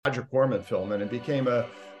Roger Corman film, and it became a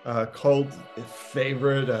cult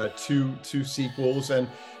favorite. Two sequels, and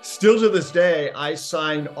still to this day, I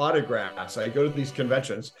sign autographs. I go to these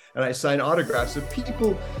conventions and I sign autographs of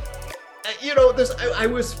people. This I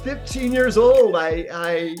was 15 years old.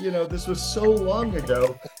 This was so long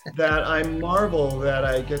ago that I marvel that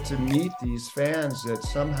I get to meet these fans, that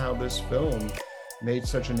somehow this film made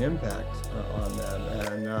such an impact on them.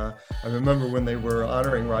 And I remember when they were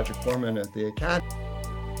honoring Roger Corman at the Academy.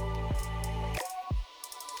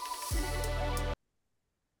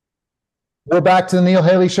 We're back to the Neil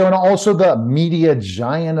Haley Show and also the Media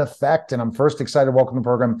Giant Effect. And I'm first excited to welcome to the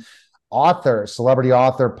program celebrity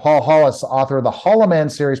author, Paul Hollis, author of the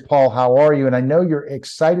Holoman series. Paul, how are you? And I know you're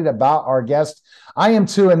excited about our guest. I am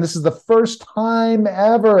too. And this is the first time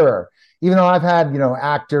ever, even though I've had,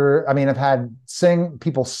 I've had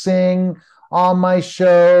people sing on my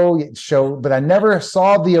show, but I never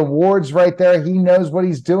saw the awards right there. He knows what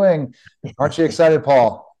he's doing. Aren't you excited,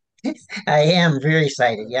 Paul? I am very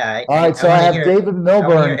excited. Yeah. All right. So I have David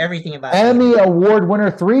Milburn, everything about Emmy Award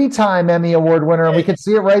winner, 3-time Emmy Award winner. And we can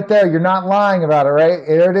see it right there. You're not lying about it, right?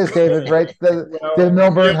 There it is, David. Right. David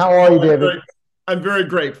Milburn. How are you, David? I'm very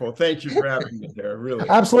grateful. Thank you for having me here. Really.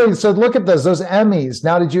 Absolutely. So look at those Emmys.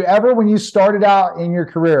 Now, did you ever, when you started out in your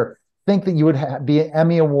career, think that you would be an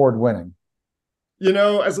Emmy Award winning?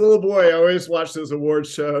 As a little boy, I always watched those award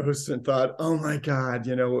shows and thought, oh my God,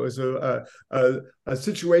 it was a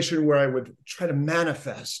situation where I would try to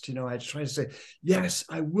manifest, I'd try to say, yes,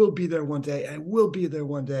 I will be there one day. I will be there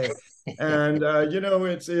one day. And,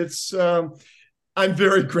 I'm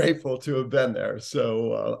very grateful to have been there.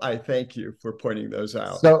 So I thank you for pointing those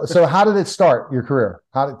out. So how did it start, your career?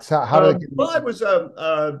 I was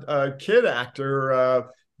a kid actor,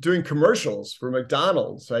 doing commercials for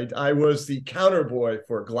McDonald's. I was the counter boy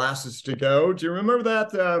for Glasses to Go. Do you remember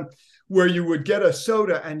that? Where you would get a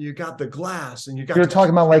soda and you got the glass and you got. You're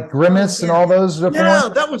talking about like Grimace and all those. Yeah,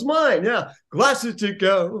 that was mine. Yeah, Glasses to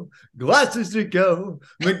Go, Glasses to Go.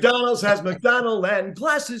 McDonald's has McDonaldland.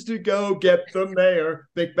 Glasses to Go. Get the mayor,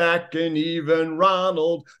 Big Mac, and even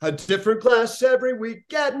Ronald. A different glass every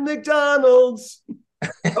week at McDonald's.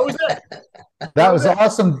 That was it. That was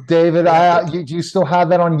awesome, David. Do you still have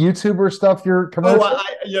that on YouTube or stuff? Your commercial?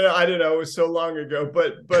 I don't know. It was so long ago,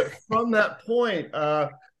 but from that point,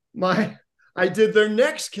 I did their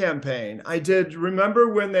next campaign.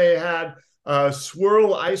 Remember when they had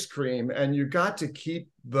swirl ice cream and you got to keep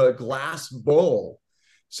the glass bowl.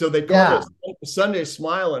 So they called it Sunday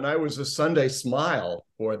Smile, and I was a Sunday Smile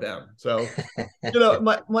for them. So,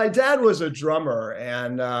 my dad was a drummer,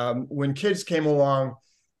 and when kids came along,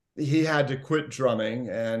 he had to quit drumming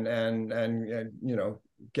and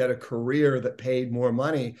get a career that paid more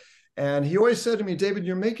money. And he always said to me, David,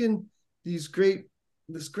 you're making this great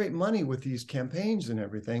money with these campaigns and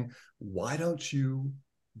everything. Why don't you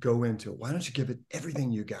go into it? Why don't you give it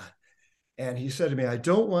everything you got? And he said to me, I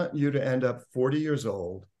don't want you to end up 40 years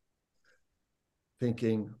old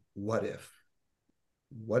thinking, what if?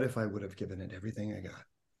 What if I would have given it everything I got?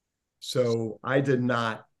 So I did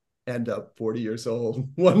not end up 40 years old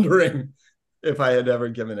wondering if I had ever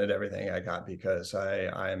given it everything I got, because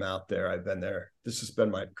I am out there. I've been there. This has been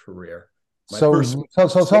my career. So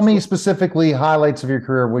tell me specifically highlights of your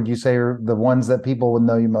career. Would you say are the ones that people would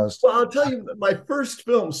know you most? Well, I'll tell you, my first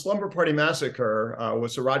film, Slumber Party Massacre,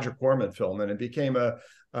 was a Roger Corman film, and it became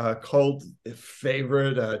a cult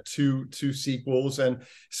favorite. Two sequels, and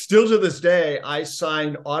still to this day, I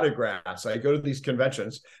sign autographs. I go to these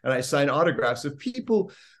conventions and I sign autographs of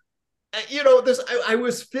people. I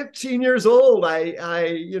was 15 years old.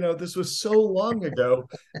 This was so long ago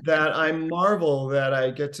that I marvel that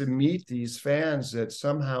I get to meet these fans, that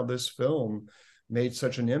somehow this film made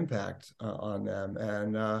such an impact on them.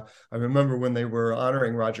 And I remember when they were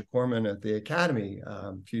honoring Roger Corman at the Academy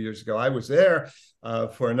a few years ago. I was there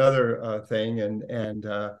for another thing, and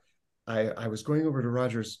I was going over to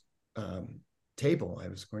Roger's table. I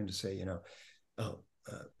was going to say,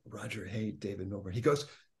 Roger, hey, David Milburn. He goes,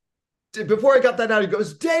 before I got that out, he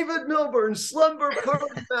goes, David Milburn, Slumber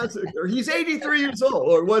Party Massacre. He's 83 years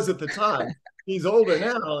old, or was at the time. He's older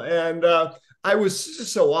now. And I was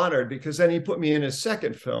just so honored, because then he put me in his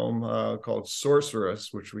second film called Sorceress,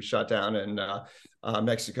 which we shot down in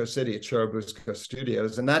Mexico City at Churubusco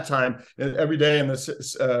Studios. And that time, every day in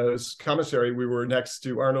the commissary, we were next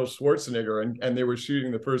to Arnold Schwarzenegger, and they were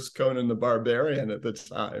shooting the first Conan the Barbarian at the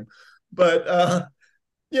time. But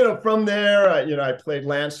from there, I played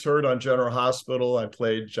Lance Hurd on General Hospital. I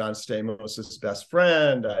played John Stamos' best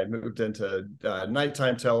friend. I moved into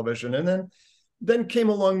nighttime television, and then came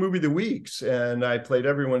along Movie of the Weeks, and I played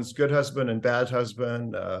everyone's good husband and bad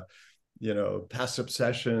husband. Past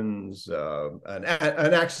Obsessions, an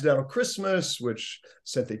Accidental Christmas, which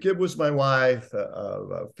Cynthia Gibb was my wife,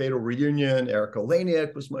 Fatal Reunion, Erica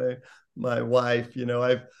Laniak was my wife.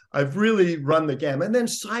 I've really run the gamut. And then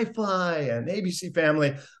Sci-Fi and ABC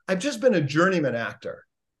Family. I've just been a journeyman actor,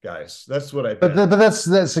 guys. That's what I've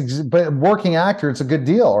been. But working actor, it's a good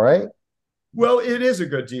deal, right? Well, it is a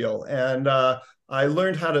good deal. And I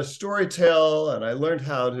learned how to storytell, and I learned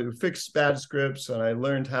how to fix bad scripts, and I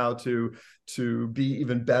learned how to be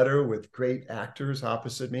even better with great actors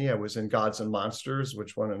opposite me. I was in Gods and Monsters,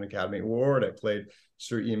 which won an Academy Award. I played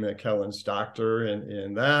Sir Ian McKellen's doctor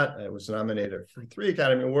in that. I was nominated for 3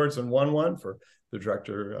 Academy Awards and won one for the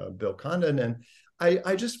director, Bill Condon. And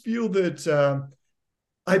I just feel that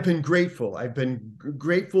I've been grateful. I've been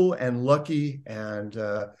grateful and lucky,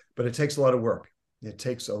 but it takes a lot of work. It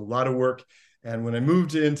takes a lot of work. And when I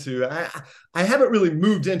moved into, I haven't really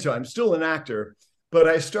moved into, I'm still an actor, but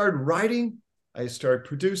I started writing, I started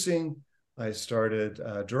producing, I started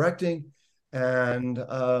directing. And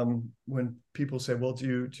when people say, well,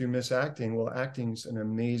 do you miss acting? Well, acting's an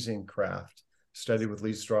amazing craft. Studied with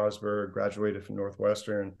Lee Strasberg, graduated from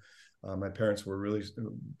Northwestern. My parents were really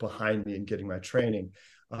behind me in getting my training.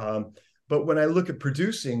 But when I look at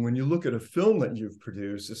producing, when you look at a film that you've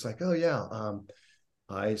produced, it's like, oh yeah,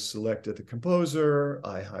 I selected the composer,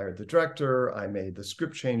 I hired the director, I made the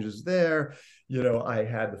script changes there. I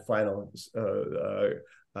had the final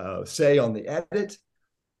say on the edit.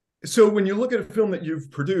 So when you look at a film that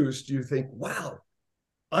you've produced, you think, wow,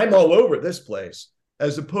 I'm all over this place.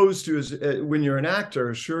 As opposed to when you're an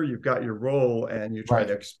actor, sure, you've got your role and you try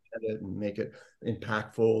to expand it and make it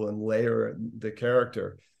impactful and layer the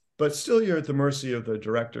character. But still, you're at the mercy of the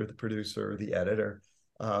director, the producer, the editor.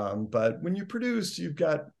 But when you produce,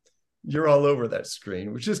 you're all over that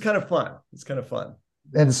screen, which is kind of fun. It's kind of fun.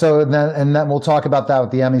 And so then we'll talk about that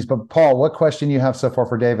with the Emmys. But Paul, what question you have so far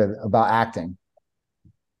for David about acting?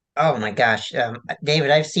 Oh my gosh,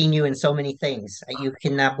 David, I've seen you in so many things. You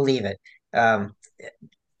cannot believe it.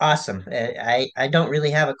 Awesome. I don't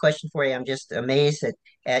really have a question for you. I'm just amazed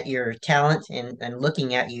at your talent and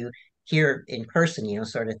looking at you here in person,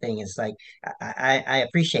 sort of thing. It's like I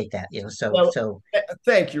appreciate that, so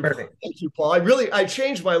thank you. perfect. Thank you, Paul. I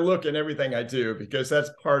changed my look in everything I do because that's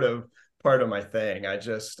part of my thing. I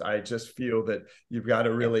just feel that you've got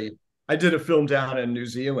to really. I did a film down in New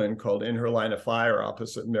Zealand called In Her Line of Fire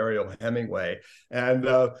opposite Mariel Hemingway. And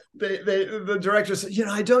the director said,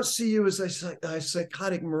 I don't see you as a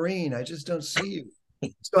psychotic Marine. I just don't see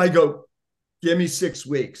you. So I go, give me 6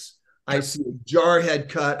 weeks. I see a jarhead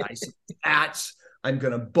cut. I see tats. I'm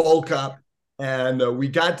going to bulk up. And we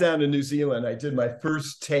got down to New Zealand. I did my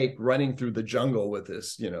first take running through the jungle with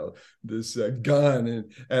this, this gun.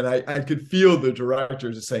 And I could feel the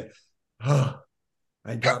director just saying, oh,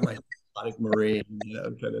 I got my Marine,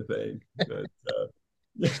 kind of thing. But,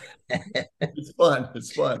 it's fun.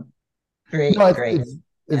 It's fun. Great, great.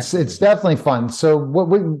 It's definitely fun. So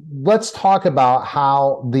let's talk about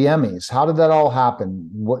how the Emmys. How did that all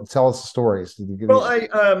happen? Tell us the stories. Well,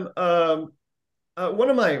 one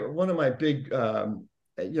of my big and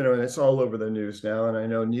it's all over the news now. And I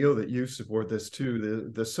know, Neil, that you support this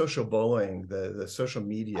too. The social bullying, the social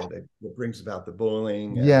media that brings about the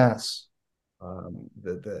bullying. Yes.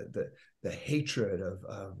 The hatred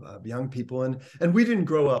of young people, and we didn't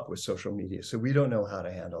grow up with social media, so we don't know how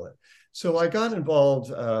to handle it. So I got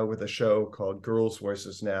involved with a show called Girls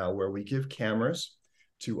Voices Now, where we give cameras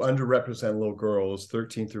to underrepresented little girls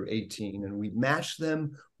 13 through 18, and we match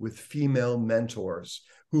them with female mentors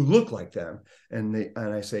who look like them, and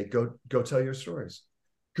I say, go tell your stories,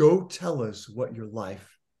 go tell us what your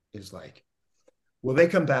life is like. Well, they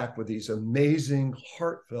come back with these amazing,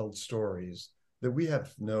 heartfelt stories that we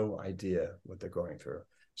have no idea what they're going through.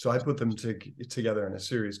 So I put them together in a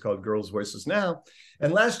series called Girls Voices Now.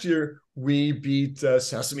 And last year, we beat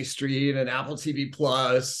Sesame Street and Apple TV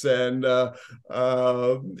Plus and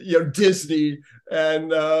Disney.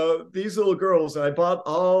 And these little girls, and I bought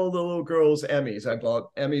all the little girls Emmys. I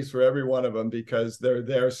bought Emmys for every one of them because they're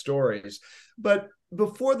their stories. But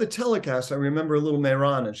before the telecast, I remember a little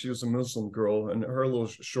Mehran, and she was a Muslim girl, and her little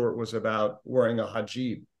short was about wearing a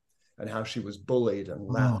hijab and how she was bullied and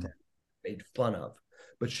laughed at, made fun of.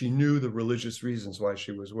 But she knew the religious reasons why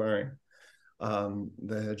she was wearing the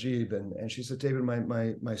hijab. And she said, David,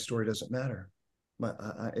 my story doesn't matter.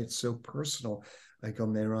 It's so personal. I go,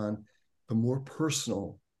 Mehran, the more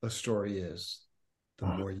personal a story is, the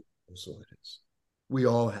more universal it is. We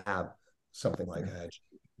all have something like that.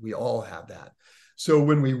 We all have that. So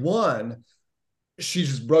when we won, she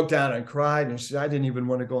just broke down and cried. And she said, I didn't even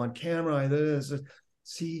want to go on camera.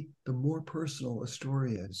 See, the more personal a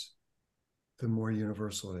story is, the more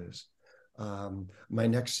universal it is. My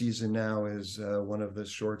next season now is one of the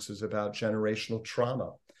shorts is about generational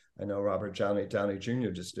trauma. I know Robert Downey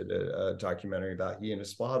Jr. just did a documentary about he and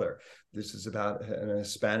his father. This is about an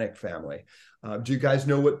Hispanic family. Do you guys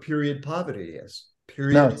know what period poverty is?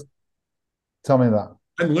 No, tell me that.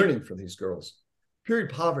 I'm learning from these girls.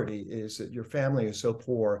 Period poverty is that your family is so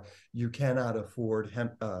poor, you cannot afford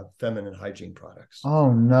feminine hygiene products.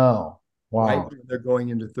 Oh, no. Wow. Right? They're going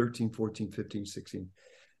into 13, 14, 15, 16.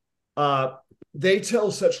 They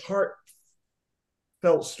tell such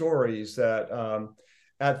heartfelt stories that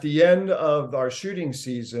at the end of our shooting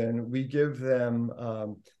season, we give them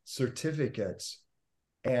certificates,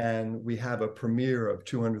 and we have a premiere of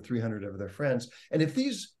 200, 300 of their friends. And if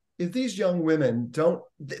these young women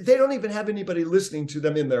they don't even have anybody listening to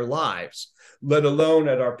them in their lives, let alone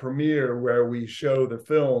at our premiere where we show the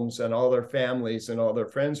films and all their families and all their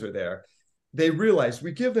friends are there, they realize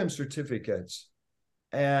we give them certificates,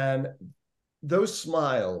 and those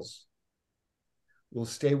smiles will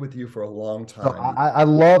stay with you for a long time. I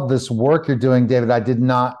love this work you're doing, David. I did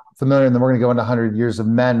not familiar, and then we're going to go into 100 Years of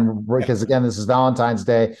Men, because again, this is Valentine's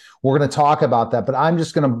Day. We're going to talk about that, but I'm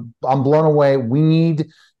blown away. We need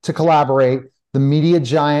to collaborate. The media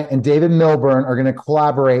giant and David Milburn are going to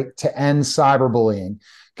collaborate to end cyberbullying,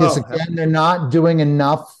 because again, they're not doing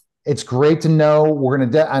enough. It's great to know. We're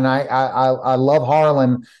going to, and I love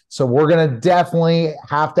Harlan, so we're going to definitely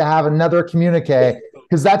have to have another communique,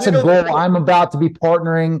 because that's a goal. I'm about to be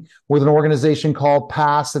partnering with an organization called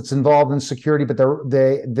PASS that's involved in security, but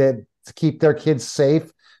they to keep their kids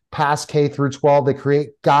safe, PASS K through 12. They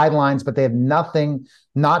create guidelines, but they have not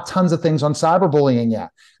tons of things on cyberbullying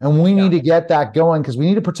yet. And we need to get that going, because we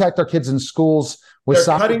need to protect our kids in schools with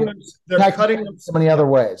they're cutting them so many other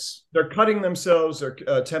ways. They're cutting themselves. They're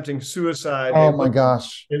attempting suicide. Oh my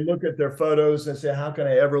gosh. They look at their photos and say, how can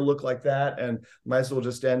I ever look like that? And might as well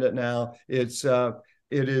just end it now. It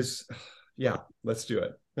is, let's do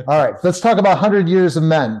it. All right. Let's talk about 100 Years of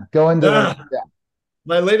Men. Go into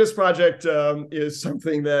My latest project is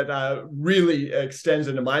something that really extends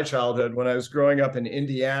into my childhood. When I was growing up in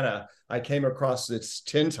Indiana, I came across this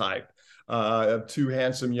tintype of two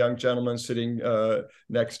handsome young gentlemen sitting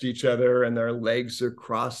next to each other, and their legs are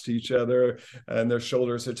crossed to each other, and their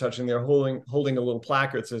shoulders are touching. They're holding a little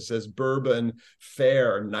placard that says Bourbon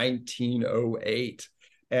Fair 1908.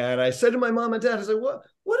 And I said to my mom and dad, I said,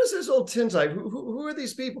 what is this old tintype? Who are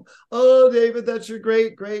these people? Oh, David, that's your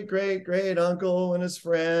great uncle and his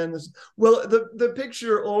friends. Well, the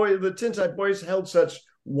picture, the tintype always held such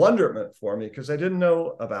wonderment for me, because I didn't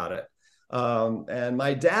know about it. And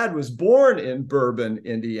my dad was born in Bourbon,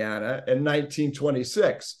 Indiana in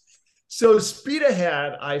 1926. So speed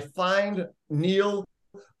ahead, I find Neil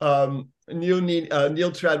Treadwell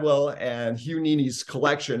and Hugh Nini's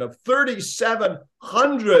collection of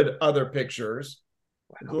 3,700 other pictures.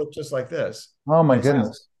 Wow. Look just like this. Oh my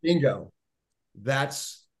goodness. Bingo.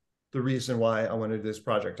 That's the reason why I wanted to do this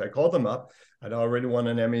project. I called them up. I'd already won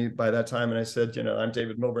an Emmy by that time. And I said, I'm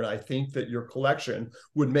David Milburn. I think that your collection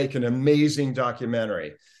would make an amazing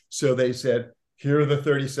documentary. So they said, here are the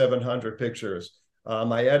 3,700 pictures.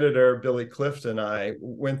 My editor, Billy Clift, and I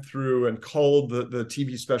went through and culled the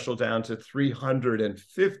TV special down to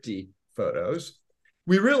 350 photos.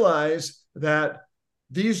 We realized that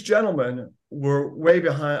these gentlemen were way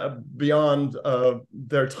beyond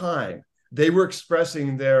their time. They were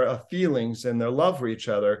expressing their feelings and their love for each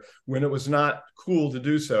other when it was not cool to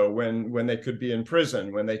do so, when they could be in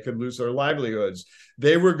prison, when they could lose their livelihoods.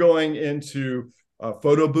 They were going into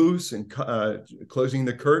photo booths and closing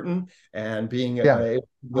the curtain and being alone.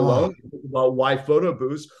 Well, why photo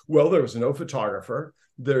booths? Well, there was no photographer.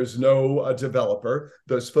 There's no developer.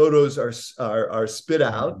 Those photos are spit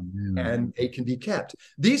out and they can be kept.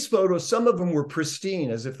 These photos, some of them were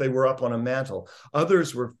pristine, as if they were up on a mantle.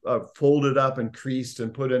 Others were folded up and creased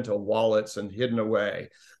and put into wallets and hidden away.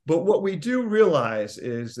 But what we do realize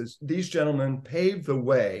is these gentlemen paved the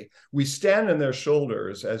way. We stand on their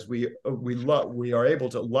shoulders as we are able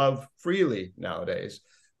to love freely nowadays.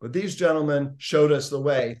 But these gentlemen showed us the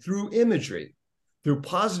way through imagery, through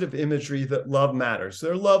positive imagery, that love matters.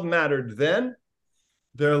 Their love mattered then.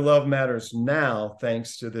 Their love matters now,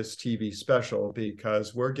 thanks to this TV special,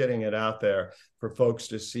 because we're getting it out there for folks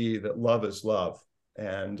to see that love is love.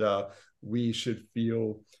 And we should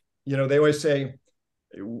feel, they always say,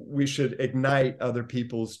 we should ignite other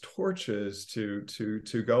people's torches to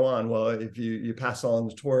go on. Well, if you pass on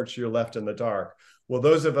the torch, you're left in the dark. Well,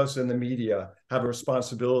 those of us in the media have a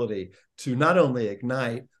responsibility to not only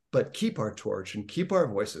ignite, but keep our torch and keep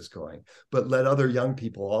our voices going, but let other young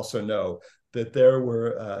people also know that there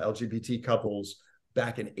were LGBT couples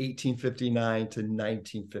back in 1859 to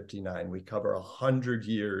 1959. We cover 100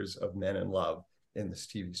 years of Men in Love in this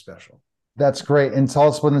TV special. That's great. And tell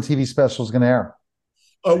us when the TV special is going to air.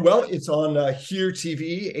 Oh, well, it's on Here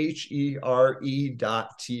TV,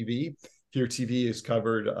 HERE.TV. Here TV is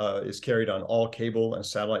carried on all cable and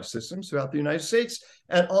satellite systems throughout the United States,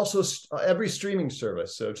 and also every streaming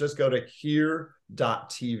service. So just go to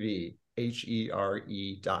here.tv,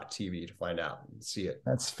 HERE.TV to find out and see it.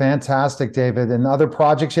 That's fantastic, David. And other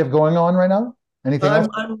projects you have going on right now? Anything else?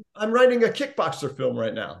 I'm writing a kickboxer film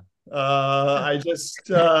right now. I just,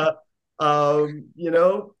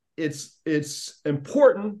 it's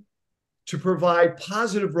important to provide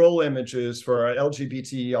positive role images for our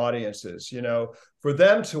LGBT audiences, for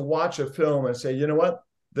them to watch a film and say, you know what,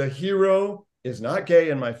 the hero is not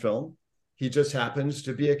gay in my film. He just happens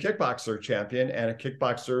to be a kickboxer champion and a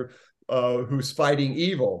kickboxer who's fighting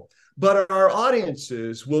evil. But our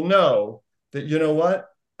audiences will know that, you know what,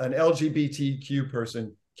 an LGBTQ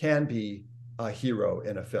person can be a hero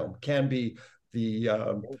in a film, can be the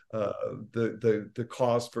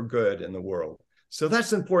cause for good in the world. So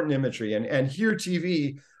that's important imagery, and Here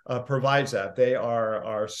TV provides that. They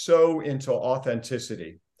are so into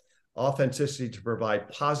authenticity to provide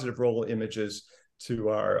positive role images to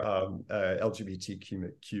our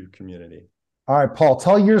LGBTQ community. All right, Paul,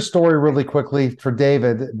 tell your story really quickly for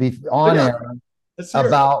David on air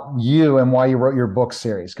about you and why you wrote your book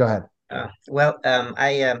series. Go ahead. I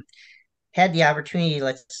had the opportunity,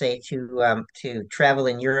 let's say, to travel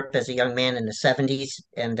in Europe as a young man in the 70s,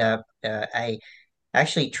 and I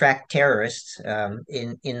actually tracked terrorists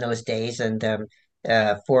in those days, and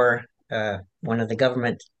for one of the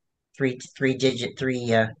government three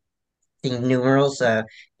thing numerals,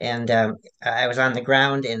 and I was on the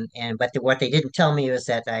ground, but what they didn't tell me was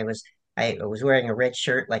that I was wearing a red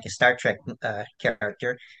shirt like a Star Trek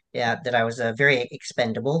character. Yeah, that I was very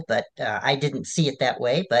expendable, but I didn't see it that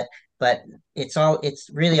way. But it's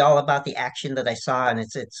really all about the action that I saw, and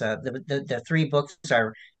it's the three books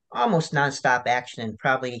are almost nonstop action and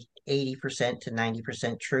probably 80% to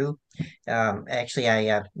 90% true. Actually,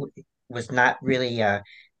 I was not really a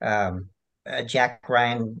Jack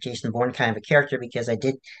Ryan, Jason Bourne kind of a character, because I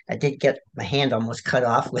did get my hand almost cut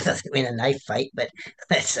off in a knife fight, but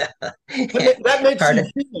that's that makes part you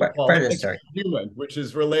of, human, Paul. part of the story. Human, which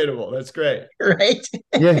is relatable. That's great, right?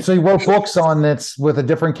 Yeah. So you wrote books on that's with a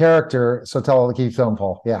different character. So tell the key film,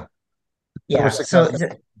 Paul. Yeah. Yeah. So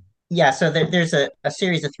there's a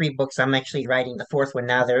series of three books. I'm actually writing the fourth one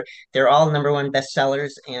now. They're all #1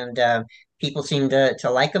 bestsellers, and people seem to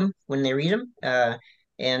like them when they read them.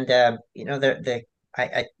 The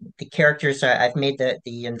characters, I've made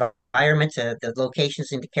the environment, the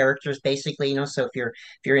locations into characters, basically. So if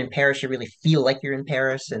you're in Paris, you really feel like you're in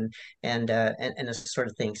Paris, and this sort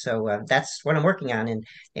of thing. So that's what I'm working on,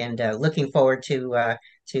 and looking forward to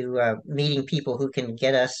meeting people who can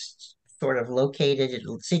get us sort of located,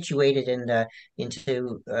 situated, and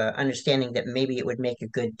into understanding that maybe it would make a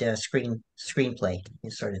good screenplay,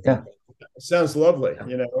 sort of thing. Yeah. It sounds lovely,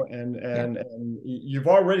 and you've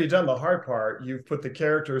already done the hard part. You've put the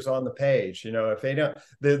characters on the page. If they don't,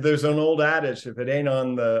 there's an old adage: if it ain't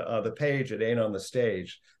on the page, it ain't on the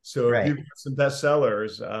stage. So Right. if you've got some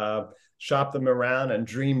bestsellers, shop them around and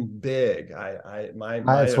dream big.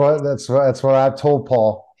 That's what I've told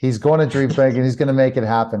Paul. He's going to dream big and he's going to make it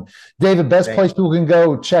happen. David, best Right. place people can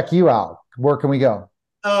go check you out. Where can we go?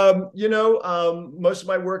 Most of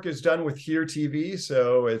my work is done with Here TV,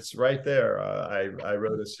 so it's right there. I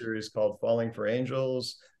wrote a series called Falling for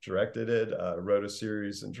Angels, directed it, wrote a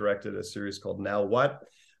series and directed a series called Now What?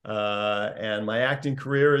 And my acting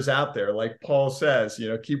career is out there. Like Paul says,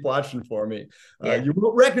 keep watching for me. You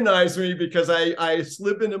won't recognize me because I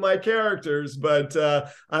slip into my characters, but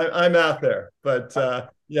I'm out there. But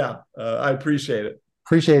I appreciate it.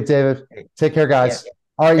 Appreciate it, David. Take care, guys. Yeah.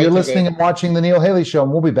 All right, you're listening David. and watching The Neil Haley Show,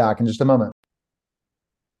 and we'll be back in just a moment.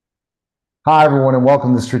 Hi, everyone, and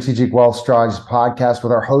welcome to the Strategic Wealth Strategies Podcast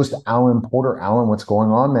with our host, Alan Porter. Alan, what's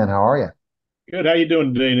going on, man? How are you? Good. How you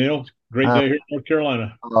doing today, Neil? Great day here in North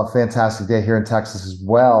Carolina. A fantastic day here in Texas as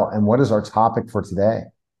well. And what is our topic for today?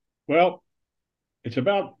 Well, it's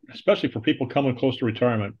about, especially for people coming close to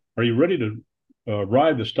retirement, are you ready to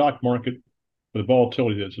ride the stock market with the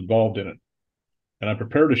volatility that's involved in it? And I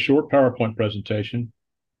prepared a short PowerPoint presentation.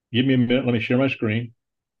 Give me a minute. Let me share my screen.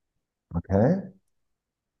 Okay.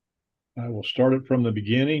 I will start it from the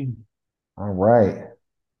beginning. All right.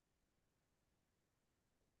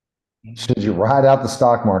 Should you ride out the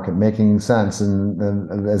stock market, making sense?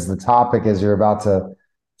 And as the topic, as you're about to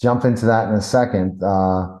jump into that in a second,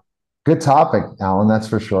 good topic, Alan, that's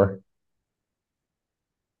for sure.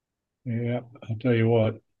 Yeah, I'll tell you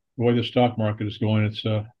what, the way the stock market is going, it's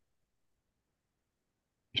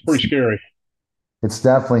pretty scary. It's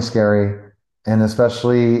definitely scary, and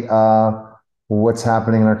especially what's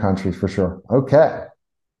happening in our country for sure. Okay.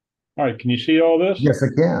 All right, can you see all this? Yes, I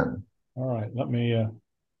can. All right, let me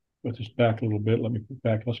put this back a little bit. Let me put it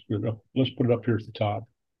back. Let's put it up. Let's put it up here at the top.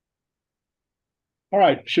 All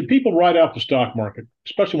right, should people ride out the stock market,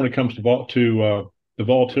 especially when it comes to the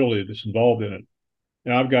volatility that's involved in it?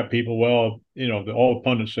 And I've got people, well, all the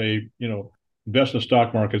pundits say, invest in the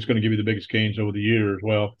stock market is going to give you the biggest gains over the years.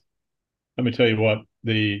 Well, let me tell you what,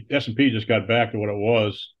 the S&P just got back to what it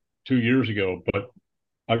was 2 years ago, but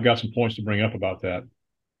I've got some points to bring up about that.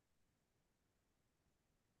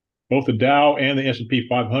 Both the Dow and the S&P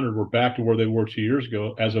 500 were back to where they were 2 years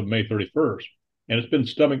ago as of May 31st. And it's been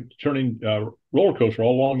stomach turning roller coaster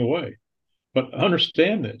all along the way. But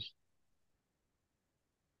understand this.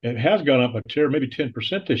 It has gone up a tier, maybe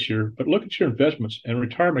 10% this year, but look at your investments and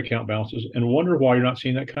retirement account balances and wonder why you're not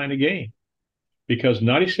seeing that kind of gain. Because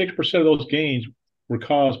 96% of those gains were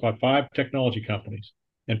caused by 5 technology companies,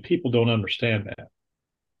 and people don't understand that.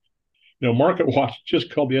 Market Watch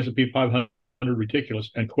just called the S&P 500 ridiculous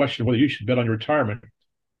and questioned whether you should bet on your retirement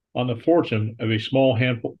on the fortune of a small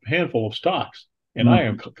handful of stocks. And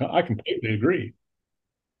I completely agree.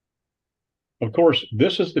 Of course,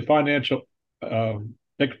 this is the financial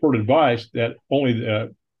expert advice that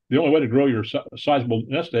the only way to grow your sizable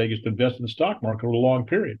nest egg is to invest in the stock market over a long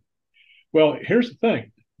period. Well, here's the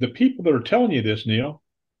thing. The people that are telling you this, Neil,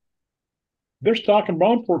 their stock and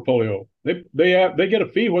bond portfolio, they get a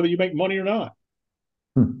fee whether you make money or not.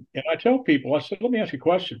 And I tell people, I said, let me ask you a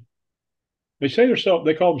question. They say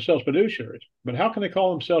they call themselves fiduciaries, but how can they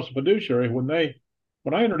call themselves a fiduciary when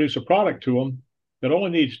I introduce a product to them that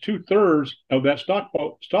only needs 2/3 of that stock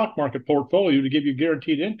market portfolio to give you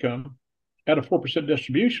guaranteed income at a 4%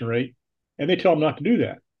 distribution rate, and they tell them not to do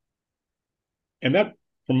that. And that,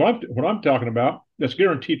 from what I'm talking about, that's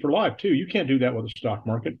guaranteed for life too. You can't do that with the stock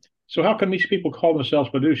market. So how can these people call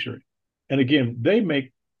themselves fiduciary? And again, they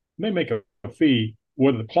make a fee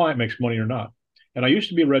whether the client makes money or not. And I used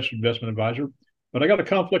to be a registered investment advisor, but I got a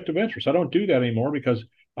conflict of interest. I don't do that anymore because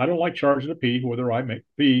I don't like charging a fee whether I make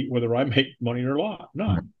money or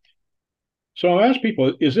not. So I ask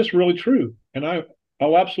people, is this really true? And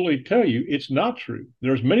I'll absolutely tell you it's not true.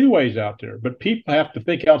 There's many ways out there, but people have to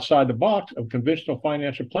think outside the box of conventional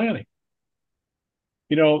financial planning.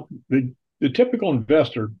 The typical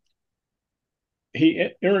investor, he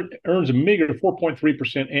earns a meager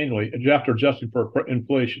 4.3% annually after adjusting for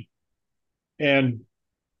inflation. And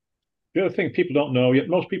the other thing people don't know, yet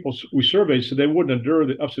most people we surveyed said they wouldn't endure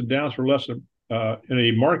the ups and downs for less than in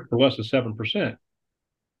a market for less than 7%.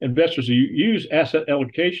 Investors who use asset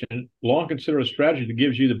allocation long consider a strategy that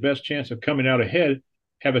gives you the best chance of coming out ahead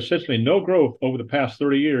have essentially no growth over the past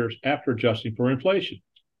 30 years after adjusting for inflation.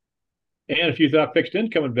 And if you thought fixed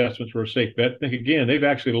income investments were a safe bet, think again, they've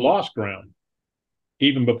actually lost ground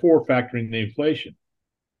even before factoring the inflation.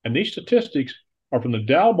 And these statistics are from the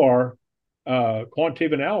Dalbar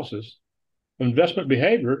quantitative analysis of investment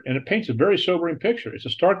behavior, and it paints a very sobering picture. It's a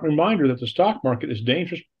stark reminder that the stock market is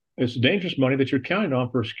dangerous. It's dangerous money that you're counting on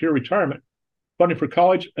for a secure retirement, funding for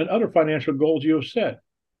college, and other financial goals you have set.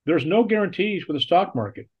 There's no guarantees for the stock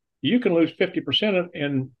market. You can lose 50%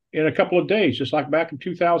 in a couple of days, just like back in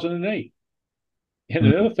 2008. And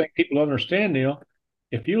another thing people don't understand, Neil,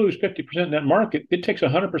 if you lose 50% in that market, it takes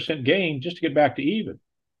 100% gain just to get back to even.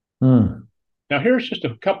 Now, here's just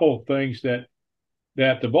a couple of things that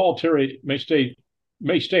the volatility may stay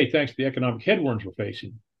thanks to the economic headwinds we're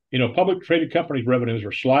facing. Public traded companies' revenues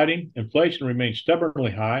are sliding. Inflation remains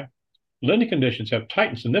stubbornly high. Lending conditions have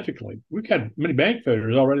tightened significantly. We've had many bank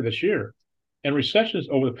failures already this year. And recessions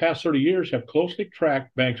over the past 30 years have closely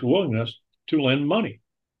tracked banks' willingness to lend money.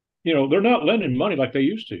 They're not lending money like they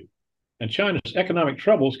used to. And China's economic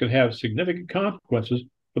troubles could have significant consequences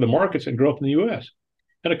for the markets and growth in the U.S.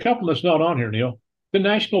 And a couple that's not on here, Neil, the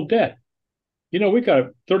national debt. We've got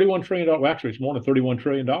a $31 trillion, actually, it's more than $31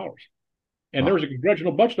 trillion. And there was a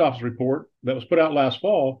Congressional Budget Office report that was put out last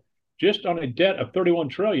fall, just on a debt of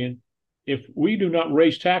 $31 trillion. If we do not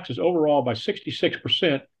raise taxes overall by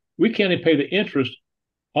 66%, we can't even pay the interest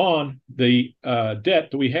on the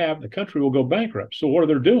debt that we have. The country will go bankrupt. So what are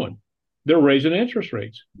they doing? They're raising interest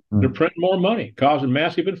rates. They're printing more money, causing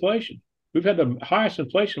massive inflation. We've had the highest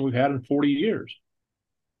inflation we've had in 40 years.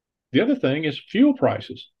 The other thing is fuel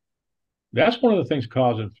prices. That's one of the things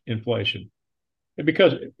causing inflation.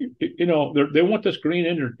 Because, they want this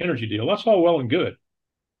green energy deal. That's all well and good.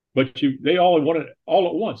 But they all want it all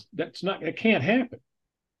at once. That can't happen.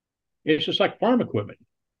 It's just like farm equipment.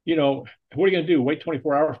 you know, what are you going to do? Wait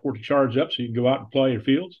 24 hours for it to charge up so you can go out and play your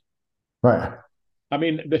fields? Right. I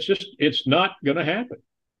mean, it's not going to happen.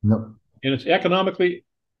 No. And it's economically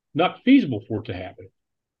not feasible for it to happen.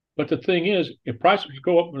 But the thing is, if prices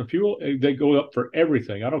go up in fuel, they go up for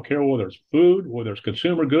everything. I don't care whether it's food, whether it's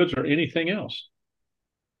consumer goods, or anything else.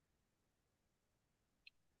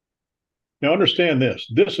 Now, understand this.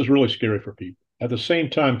 This is really scary for people. At the same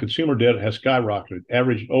time, consumer debt has skyrocketed,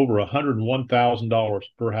 averaged over $101,000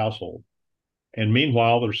 per household. And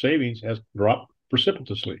meanwhile, their savings has dropped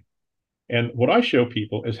precipitously. And what I show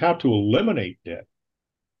people is how to eliminate debt,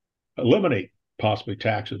 eliminate possibly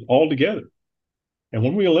taxes altogether. And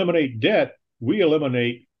when we eliminate debt, we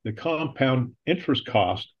eliminate the compound interest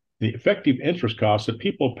cost, the effective interest costs that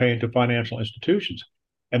people pay into financial institutions.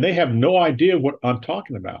 And they have no idea what I'm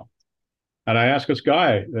talking about. And I asked this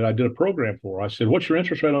guy that I did a program for, I said, what's your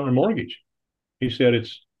interest rate on a mortgage? He said,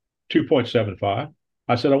 it's 2.75.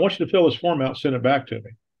 I said, I want you to fill this form out and send it back to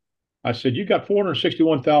me. I said, you got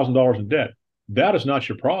 $461,000 in debt. That is not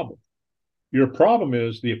your problem. Your problem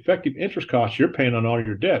is the effective interest cost you're paying on all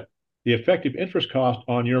your debt. The effective interest cost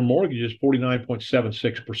on your mortgage is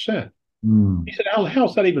 49.76%. He said, how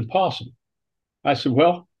is that even possible? I said,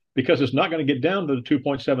 well, because it's not going to get down to the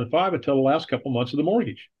 2.75 until the last couple months of the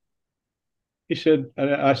mortgage. He said,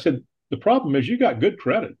 I said, the problem is you got good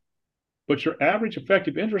credit, but your average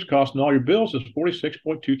effective interest cost on all your bills is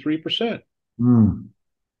 46.23%.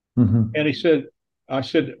 And he said, I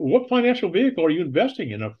said, what financial vehicle are you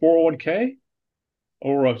investing in? A 401k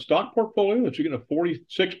or a stock portfolio that you're getting a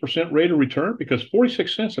 46% rate of return? Because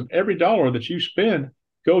 46 cents of every dollar that you spend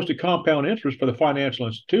goes to compound interest for the financial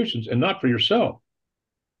institutions and not for yourself.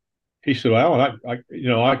 He said, well,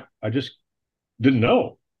 I just didn't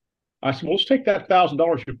know. I said, well, let's take that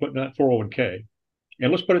 $1,000 you're putting in that 401k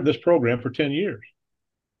and let's put it in this program for 10 years.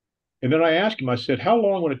 And then I asked him, I said, how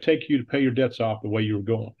long would it take you to pay your debts off the way you were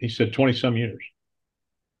going? He said, 20 some years.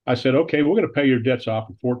 I said, okay, we're going to pay your debts off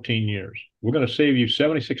in 14 years. We're going to save you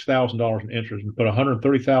 $76,000 in interest and put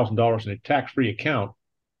 $130,000 in a tax-free account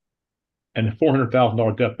and a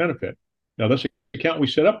 $400,000 death benefit. Now, this account we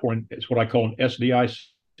set up for is what I call an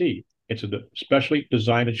SDIC. It's a specially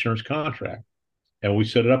designed insurance contract. And we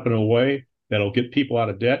set it up in a way that'll get people out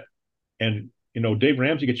of debt. And, Dave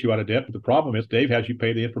Ramsey gets you out of debt. But the problem is Dave has you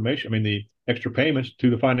pay the the extra payments to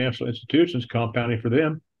the financial institutions, compounding for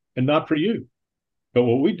them and not for you. But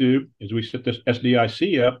what we do is we set this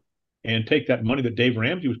SDIC up and take that money that Dave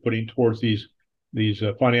Ramsey was putting towards these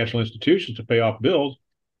financial institutions to pay off bills,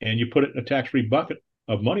 and you put it in a tax-free bucket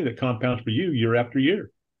of money that compounds for you year after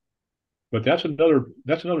year. But that's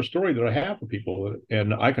another story that I have for people,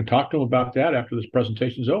 and I can talk to them about that after this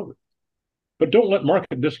presentation is over. But don't let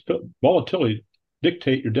market volatility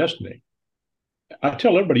dictate your destiny. I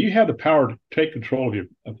tell everybody, you have the power to take control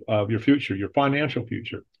of your future, your financial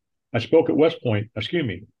future. I spoke at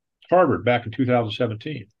Harvard back in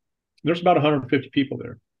 2017. There's about 150 people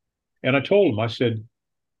there. And I told them, I said,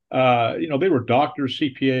 they were doctors,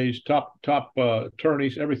 CPAs, top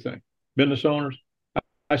attorneys, everything, business owners.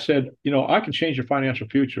 I said, I can change your financial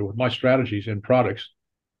future with my strategies and products,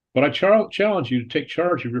 but I challenge you to take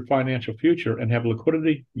charge of your financial future and have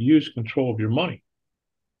liquidity, use control of your money.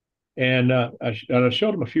 And I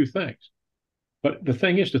showed them a few things. But the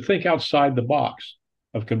thing is to think outside the box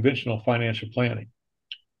of conventional financial planning.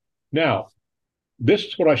 Now, this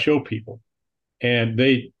is what I show people. And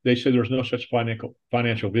they say there's no such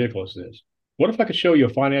financial vehicle as this. What if I could show you a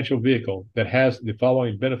financial vehicle that has the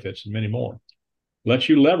following benefits and many more? Lets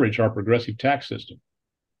you leverage our progressive tax system,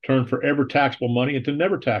 turn forever taxable money into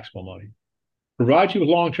never taxable money, provides you with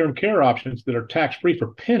long-term care options that are tax-free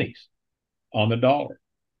for pennies on the dollar,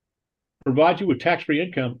 provides you with tax-free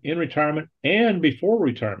income in retirement and before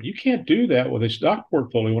retirement. You can't do that with a stock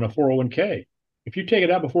portfolio in a 401k. If you take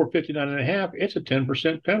it out before 59 and a half, it's a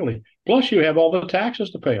 10% penalty. Plus you have all the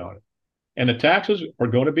taxes to pay on it. And the taxes are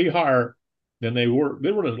going to be higher than they were.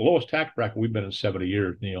 They were in the lowest tax bracket we've been in 70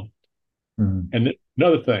 years, Neil. And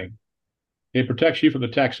another thing, it protects you from the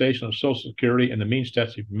taxation of Social Security and the means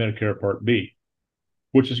testing for Medicare Part B,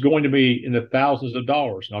 which is going to be in the thousands of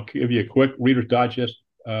dollars. And I'll give you a quick Reader's Digest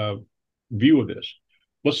view of this.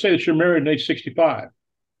 Let's say that you're married at age 65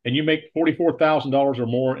 and you make $44,000 or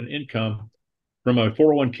more in income from a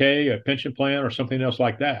 401k, a pension plan, or something else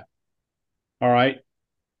like that. All right.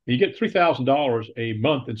 You get $3,000 a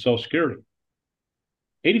month in Social Security.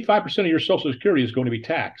 85% of your Social Security is going to be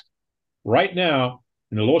taxed. Right now,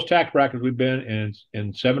 in the lowest tax bracket we've been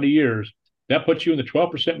in 70 years, that puts you in the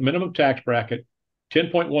 12% minimum tax bracket,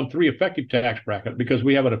 10.13 effective tax bracket, because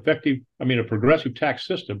we have a progressive tax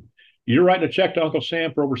system You're writing a check to Uncle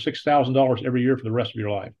Sam for over $6,000 every year for the rest of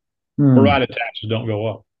your life, provided taxes don't go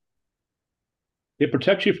up. It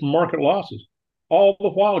protects you from market losses, all the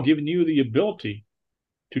while giving you the ability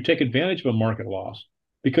to take advantage of a market loss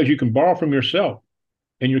because you can borrow from yourself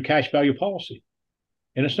in your cash value policy.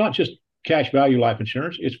 And it's not just cash value life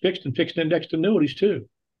insurance, it's fixed and fixed indexed annuities too.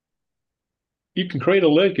 You can create a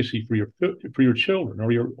legacy for your children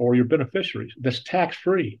or your beneficiaries that's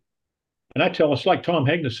tax-free. And I tell us, like Tom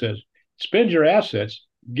Hegna says, spend your assets,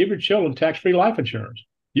 give your children tax-free life insurance.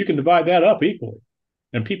 You can divide that up equally.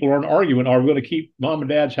 And people aren't arguing, are we going to keep mom and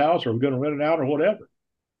dad's house, or are we going to rent it out, or whatever?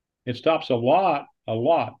 It stops a lot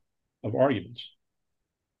of arguments.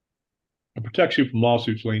 It protects you from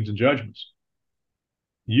lawsuits, liens, and judgments.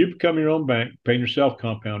 You become your own bank, paying yourself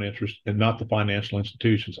compound interest and not the financial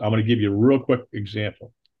institutions. I'm going to give you a real quick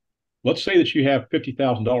example. Let's say that you have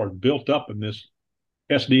 $50,000 built up in this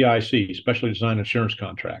SDIC, Specially Designed Insurance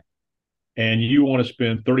Contract, and you want to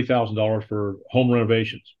spend $30,000 for home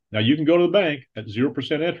renovations. Now, you can go to the bank at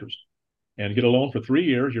 0% interest and get a loan for 3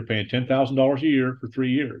 years. You're paying $10,000 a year for 3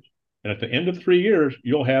 years. And at the end of the 3 years,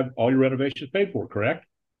 you'll have all your renovations paid for, correct?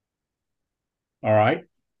 All right.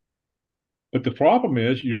 But the problem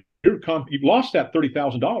is you've lost that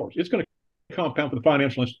 $30,000. It's going to compound for the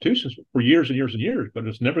financial institutions for years and years and years, but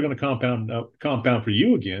it's never going to compound for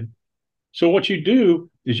you again. So what you do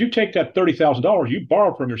is you take that $30,000, you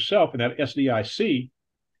borrow from yourself in that SDIC,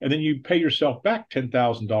 and then you pay yourself back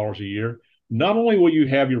 $10,000 a year. Not only will you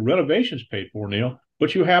have your renovations paid for, Neil,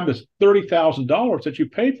 but you have this $30,000 that you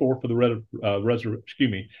paid for the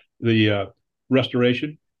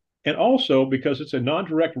restoration. And also, because it's a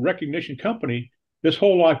non-direct recognition company, this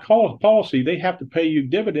whole life policy, they have to pay you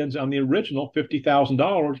dividends on the original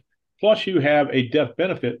 $50,000. Plus, you have a death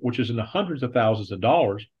benefit, which is in the hundreds of thousands of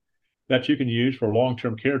dollars that you can use for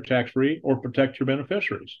long-term care tax-free or protect your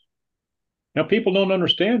beneficiaries. Now, people don't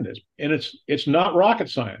understand this, and it's not rocket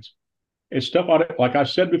science. It's stuff, like I've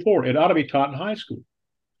said before, it ought to be taught in high school.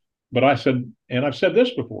 But I've said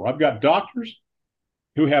this before, I've got doctors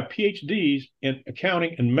who have PhDs in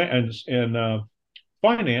accounting and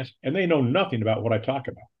finance, and they know nothing about what I talk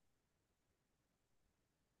about.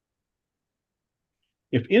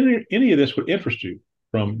 If any of this would interest you,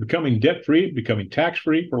 from becoming debt-free, becoming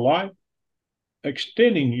tax-free for life,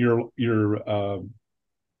 extending your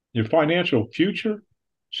financial future,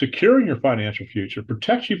 securing your financial future,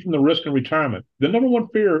 protects you from the risk in retirement. The number one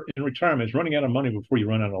fear in retirement is running out of money before you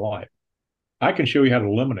run out of life. I can show you how to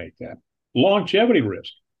eliminate that. Longevity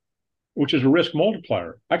risk, which is a risk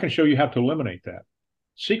multiplier. I can show you how to eliminate that.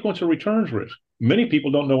 Sequence of returns risk. Many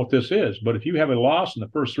people don't know what this is, but if you have a loss in the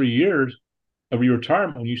first 3 years of your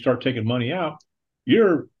retirement, when you start taking money out,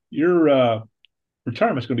 your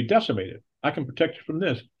retirement is going to be decimated. I can protect you from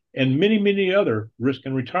this and many, many other risks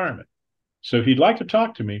in retirement. So if you'd like to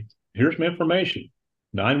talk to me, here's my information,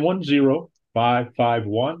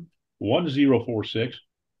 910-551-1046,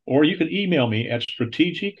 or you can email me at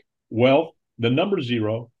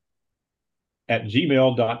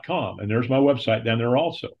strategicwealth0@gmail.com. And there's my website down there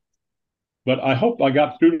also. But I hope I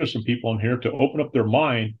got through to some people in here to open up their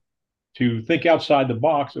mind to think outside the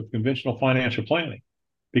box of conventional financial planning,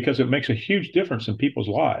 because it makes a huge difference in people's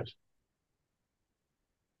lives.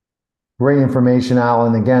 Great information,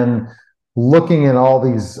 Alan. Again, looking at all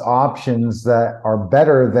these options that are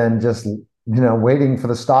better than just, waiting for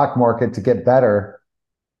the stock market to get better.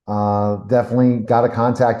 Definitely got to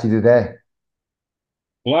contact you today.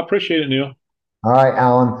 Well, I appreciate it, Neil. All right,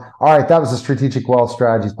 Alan. All right, that was the Strategic Wealth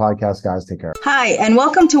Strategies podcast, guys. Take care. Hi, and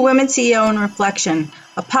welcome to Women CEO in Reflection,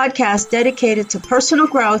 a podcast dedicated to personal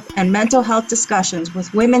growth and mental health discussions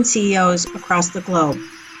with women CEOs across the globe.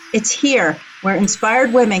 It's here where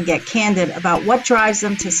inspired women get candid about what drives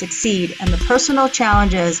them to succeed and the personal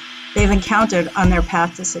challenges they've encountered on their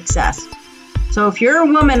path to success. So if you're a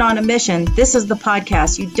woman on a mission, this is the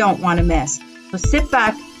podcast you don't want to miss. So sit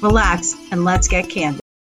back, relax, and let's get candid.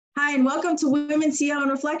 Hi, and welcome to Women CEO in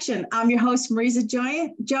Reflection. I'm your host, Marisa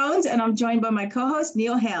Jones, and I'm joined by my co-host,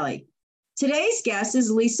 Neil Haley. Today's guest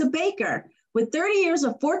is Lisa Baker. With 30 years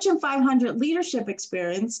of Fortune 500 leadership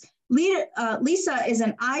experience, Lisa is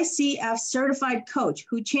an ICF certified coach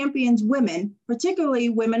who champions women, particularly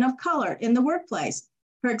women of color, in the workplace.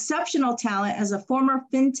 Her exceptional talent as a former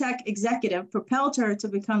fintech executive propelled her to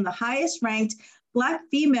become the highest ranked Black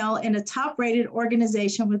female in a top-rated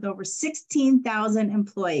organization with over 16,000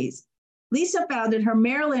 employees. Lisa founded her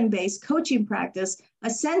Maryland-based coaching practice,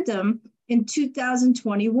 Ascentum, in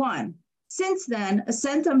 2021. Since then,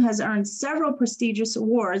 Ascentum has earned several prestigious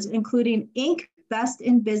awards, including Inc. Best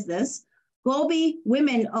in Business, Golby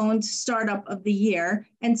Women-Owned Startup of the Year,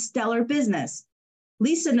 and Stellar Business.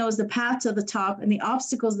 Lisa knows the path to the top and the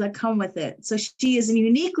obstacles that come with it. So she is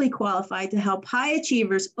uniquely qualified to help high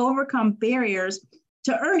achievers overcome barriers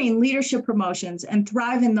to earning leadership promotions and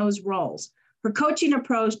thrive in those roles. Her coaching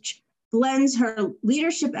approach blends her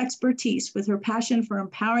leadership expertise with her passion for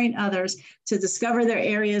empowering others to discover their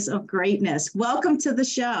areas of greatness. Welcome to the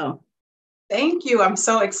show. Thank you. I'm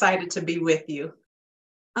so excited to be with you.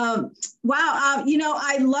 Wow.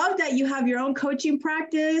 I love that you have your own coaching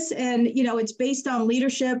practice and, it's based on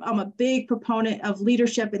leadership. I'm a big proponent of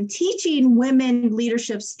leadership and teaching women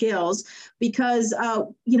leadership skills because,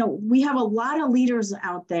 we have a lot of leaders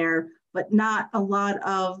out there, but not a lot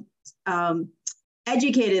of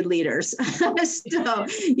educated leaders. So,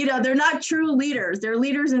 they're not true leaders. They're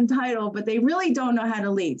leaders in title, but they really don't know how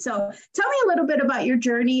to lead. So tell me a little bit about your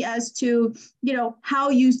journey as to, how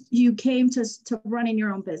you came to running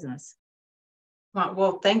your own business.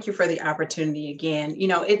 Well, thank you for the opportunity again.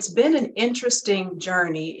 It's been an interesting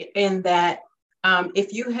journey in that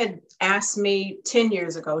if you had asked me 10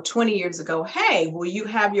 years ago, 20 years ago, hey, will you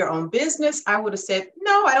have your own business? I would have said,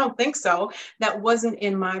 no, I don't think so. That wasn't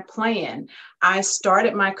in my plan. I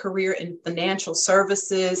started my career in financial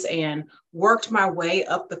services and worked my way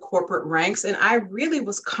up the corporate ranks. And I really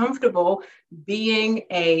was comfortable being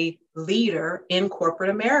a leader in corporate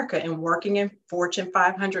America and working in Fortune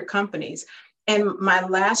 500 companies. And my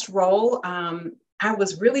last role, I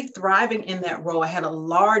was really thriving in that role. I had a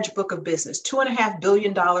large book of business, $2.5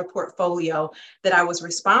 billion portfolio that I was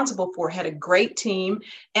responsible for, had a great team,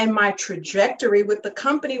 and my trajectory with the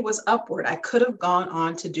company was upward. I could have gone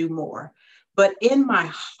on to do more. But in my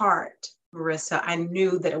heart, Marissa, I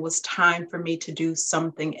knew that it was time for me to do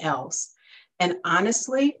something else. And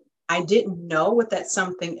honestly, I didn't know what that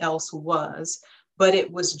something else was. But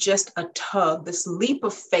it was just a tug, this leap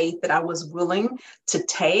of faith that I was willing to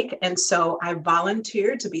take. And so I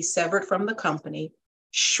volunteered to be severed from the company.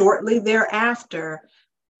 Shortly thereafter,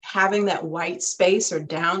 having that white space or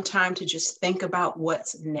downtime to just think about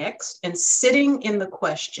what's next and sitting in the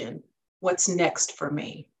question, what's next for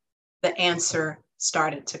me? The answer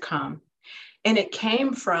started to come. And it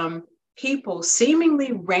came from people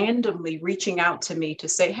seemingly randomly reaching out to me to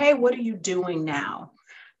say, hey, what are you doing now?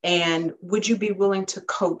 And would you be willing to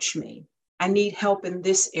coach me? I need help in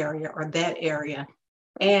this area or that area.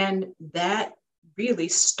 And that really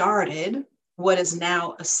started what is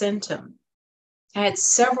now Ascentum. I had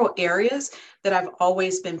several areas that I've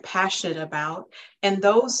always been passionate about. And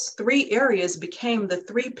those 3 areas became the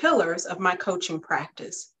 3 pillars of my coaching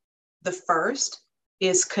practice. The first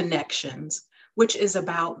is connections, which is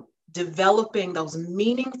about developing those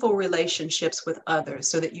meaningful relationships with others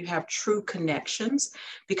so that you have true connections,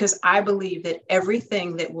 because I believe that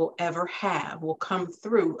everything that we'll ever have will come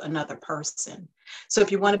through another person. So if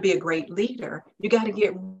you want to be a great leader, you got to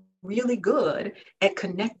get really good at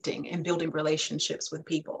connecting and building relationships with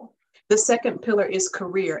people. The second pillar is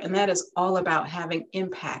career, and that is all about having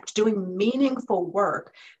impact, doing meaningful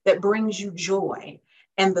work that brings you joy.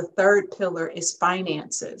 And the third pillar is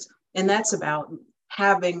finances, and that's about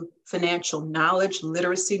having financial knowledge,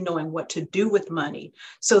 literacy, knowing what to do with money,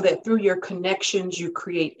 so that through your connections, you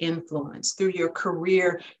create influence. Through your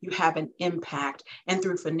career, you have an impact. And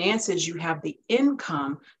through finances, you have the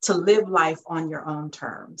income to live life on your own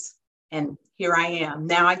terms. And here I am.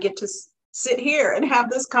 Now I get to sit here and have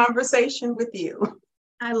this conversation with you.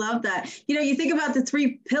 I love that. You think about the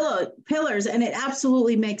 3 pillars, and it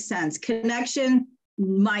absolutely makes sense. Connection,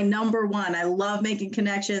 my number one. I love making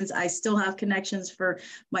connections. I still have connections for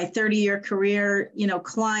my 30-year career,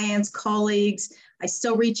 clients, colleagues. I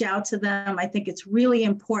still reach out to them. I think it's really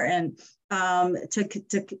important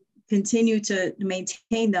to continue to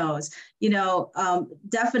maintain those,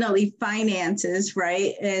 definitely finances,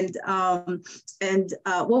 right? And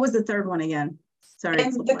what was the third one again? Sorry.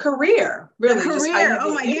 And the career, really. The career.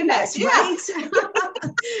 Oh my goodness, yeah.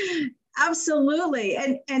 Right? Absolutely.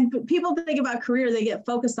 And people think about career, they get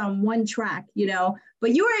focused on one track,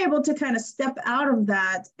 but you were able to kind of step out of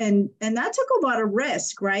that, and that took a lot of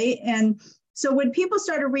risk, right? And so when people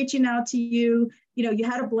started reaching out to you, you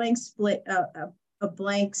had a blank slate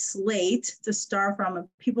to start from, and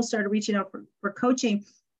people started reaching out for coaching.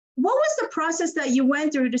 What was the process that you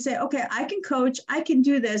went through to say, okay, I can coach, I can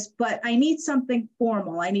do this, but I need something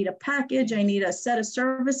formal. I need a package. I need a set of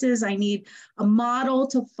services. I need a model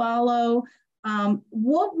to follow.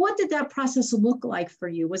 What did that process look like for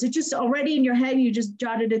you? Was it just already in your head, you just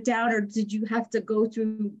jotted it down, or did you have to go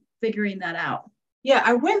through figuring that out? Yeah,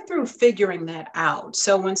 I went through figuring that out.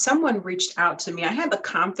 So when someone reached out to me, I had the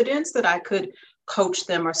confidence that I could coach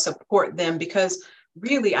them or support them, because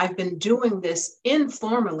really, I've been doing this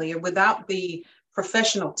informally or without the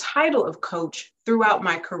professional title of coach throughout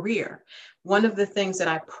my career. One of the things that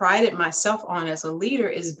I prided myself on as a leader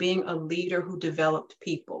is being a leader who developed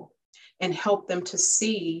people and helped them to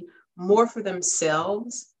see more for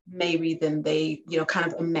themselves maybe than they,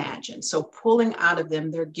 kind of imagine. So pulling out of them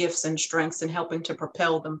their gifts and strengths and helping to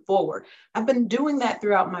propel them forward. I've been doing that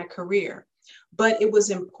throughout my career, but it was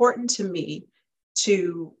important to me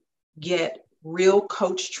to get real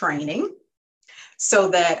coach training so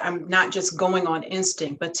that I'm not just going on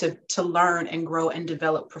instinct, but to learn and grow and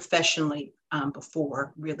develop professionally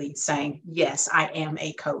before really saying, yes, I am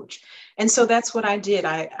a coach. And so that's what I did.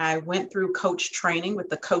 I went through coach training with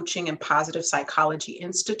the Coaching and Positive Psychology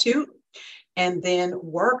Institute, and then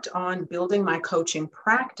worked on building my coaching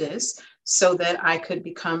practice so that I could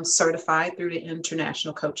become certified through the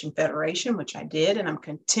International Coaching Federation, which I did. And I'm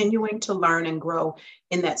continuing to learn and grow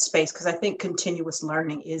in that space because I think continuous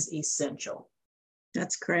learning is essential.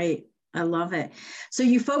 That's great. I love it. So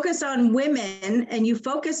you focus on women and you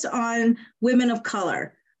focus on women of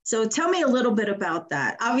color. So tell me a little bit about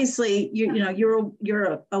that. Obviously,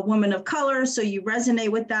 you're a woman of color, so you resonate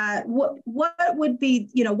with that. What would be,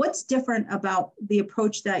 what's different about the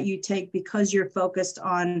approach that you take because you're focused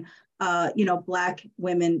on, Black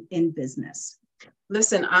women in business?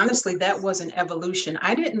 Listen, honestly, that was an evolution.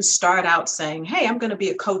 I didn't start out saying, hey, I'm going to be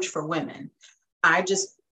a coach for women. I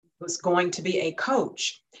just was going to be a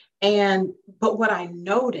coach. But what I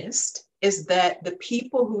noticed is that the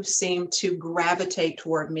people who seemed to gravitate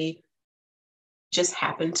toward me just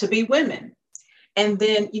happened to be women. And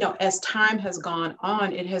then, as time has gone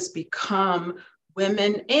on, it has become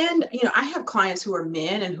women. And, I have clients who are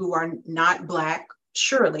men and who are not Black,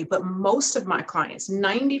 surely, but most of my clients,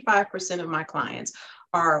 95% of my clients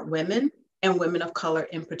are women and women of color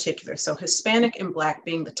in particular. So Hispanic and Black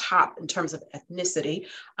being the top in terms of ethnicity,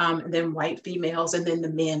 and then white females, and then the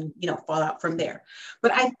men, fall out from there.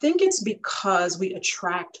 But I think it's because we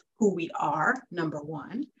attract who we are, number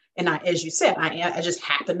one. And as you said, I just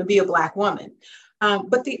happen to be a Black woman.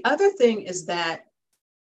 But the other thing is that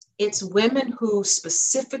it's women who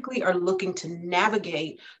specifically are looking to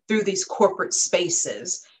navigate through these corporate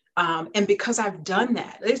spaces. And because I've done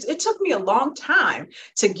that, it took me a long time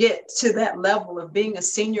to get to that level of being a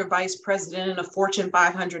senior vice president in a Fortune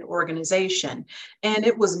 500 organization. And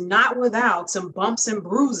it was not without some bumps and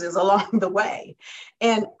bruises along the way.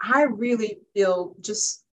 And I really feel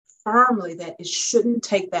just firmly that it shouldn't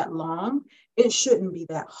take that long. It shouldn't be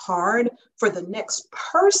that hard for the next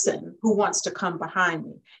person who wants to come behind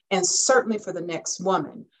me, and certainly for the next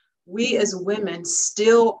woman. We as women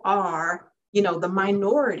still are the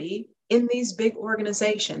minority in these big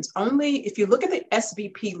organizations. Only if you look at the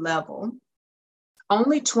SVP level,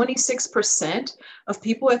 only 26% of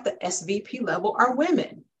people at the SVP level are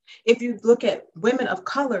women. If you look at women of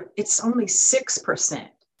color, it's only 6%.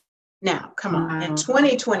 Now, come on, in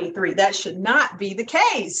 2023, that should not be the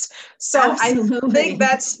case. So absolutely. I think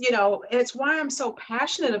that's, it's why I'm so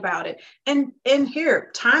passionate about it. And here,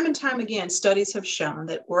 time and time again, studies have shown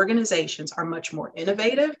that organizations are much more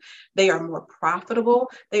innovative. They are more profitable.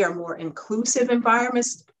 They are more inclusive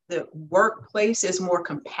environments. The workplace is more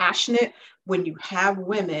compassionate when you have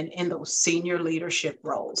women in those senior leadership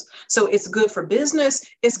roles. So it's good for business.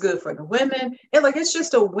 It's good for the women. It's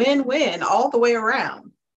just a win-win all the way around.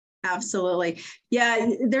 Absolutely.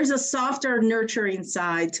 Yeah, there's a softer, nurturing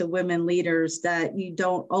side to women leaders that you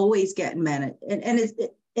don't always get in men. And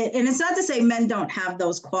it's not to say men don't have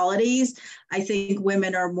those qualities. I think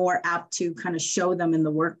women are more apt to kind of show them in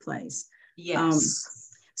the workplace.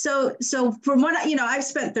 Yes. So from what I've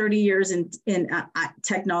spent 30 years in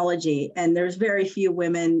technology, and there's very few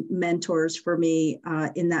women mentors for me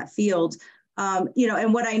in that field.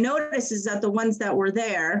 And what I noticed is that the ones that were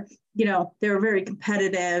there, they were very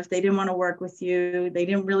competitive. They didn't want to work with you. They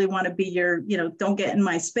didn't really want to be your, don't get in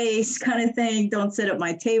my space kind of thing. Don't sit at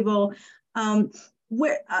my table. And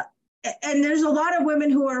there's a lot of women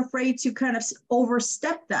who are afraid to kind of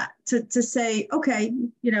overstep that, to say, okay,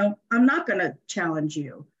 I'm not going to challenge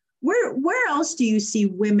you. Where else do you see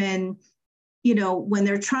women, when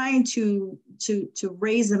they're trying to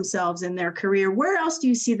raise themselves in their career, where else do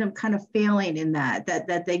you see them kind of failing in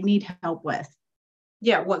that they need help with?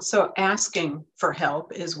 Yeah, so asking for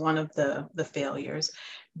help is one of the failures.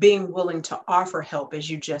 Being willing to offer help, as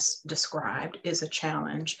you just described, is a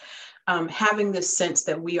challenge. Having this sense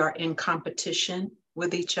that we are in competition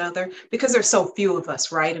with each other, because there's so few of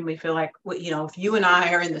us, right? And we feel like, if you and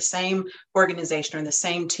I are in the same organization or in the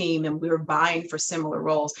same team and we're vying for similar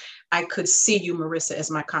roles, I could see you, Marissa, as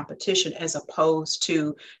my competition, as opposed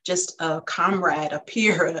to just a comrade, a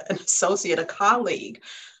peer, an associate, a colleague.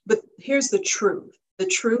 But here's the truth. the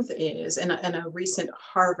truth is, and a recent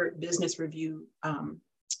Harvard Business Review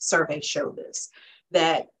survey showed this,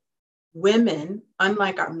 that women,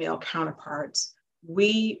 unlike our male counterparts,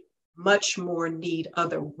 we much more need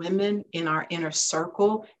other women in our inner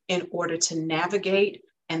circle in order to navigate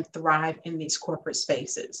and thrive in these corporate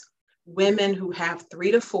spaces. Women who have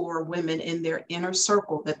 3 to 4 women in their inner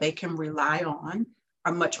circle that they can rely on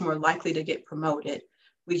are much more likely to get promoted.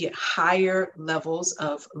 We get higher levels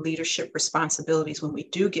of leadership responsibilities when we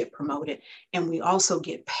do get promoted, and we also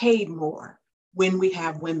get paid more when we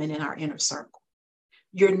have women in our inner circle.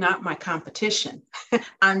 You're not my competition.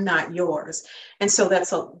 I'm not yours. And so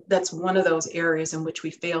that's one of those areas in which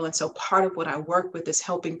we fail. And so part of what I work with is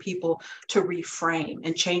helping people to reframe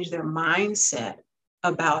and change their mindset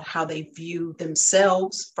about how they view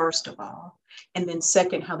themselves, first of all, and then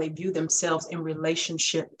second, how they view themselves in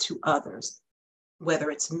relationship to others,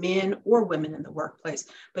 whether it's men or women in the workplace,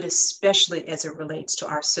 but especially as it relates to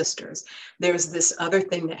our sisters. There's this other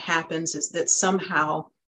thing that happens is that somehow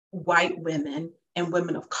white women and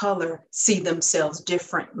women of color see themselves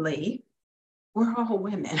differently. We're all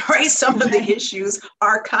women, right? Some of the issues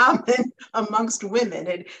are common amongst women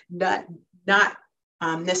and not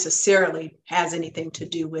necessarily has anything to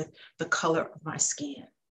do with the color of my skin.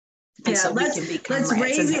 And so let's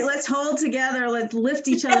raise it. Let's hold together. Let's lift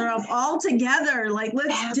each other up all together. Like,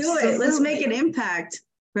 let's do it. Let's make an impact.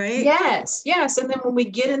 Right? Yes. And then when we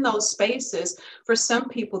get in those spaces, for some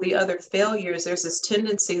people, the other failures, there's this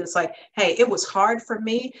tendency that's like, hey, it was hard for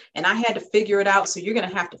me and I had to figure it out. So you're going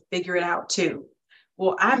to have to figure it out too.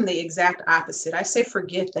 Well, I'm the exact opposite. I say,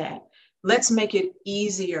 forget that. Let's make it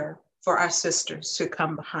easier for our sisters to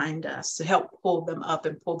come behind us, to help pull them up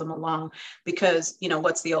and pull them along. Because,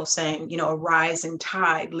 what's the old saying, a rising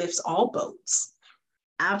tide lifts all boats.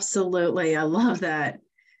 Absolutely. I love that.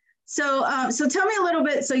 So tell me a little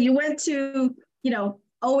bit. So you went to,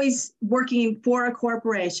 always working for a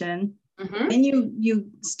corporation, and you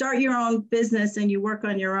start your own business and you work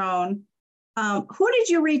on your own. Who did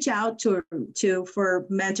you reach out to for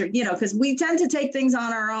mentor? Because we tend to take things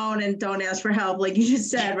on our own and don't ask for help, like you just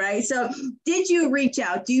said, right? So did you reach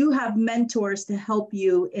out? Do you have mentors to help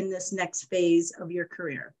you in this next phase of your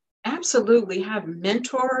career? Absolutely. Have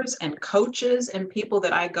mentors and coaches and people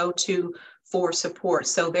that I go to for support.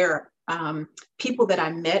 So there are people that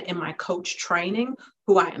I met in my coach training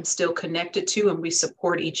who I am still connected to, and we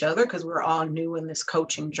support each other because we're all new in this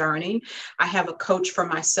coaching journey. I have a coach for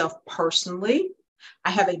myself personally. I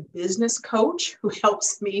have a business coach who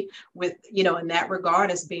helps me with, in that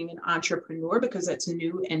regard as being an entrepreneur, because it's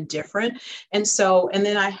new and different. And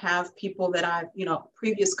then I have people that I've,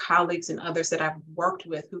 previous colleagues and others that I've worked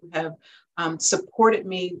with who have supported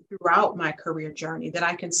me throughout my career journey that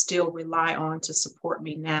I can still rely on to support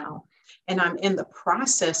me now. And I'm in the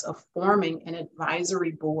process of forming an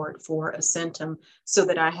advisory board for Ascentum so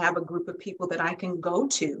that I have a group of people that I can go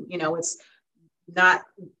to. It's not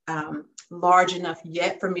large enough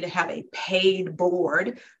yet for me to have a paid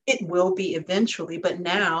board. It will be eventually, but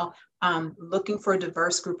now looking for a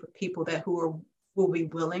diverse group of people who will be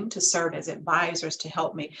willing to serve as advisors to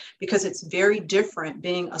help me, because it's very different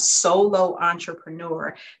being a solo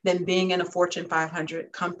entrepreneur than being in a Fortune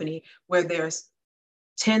 500 company where there's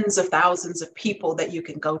tens of thousands of people that you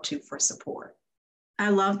can go to for support. I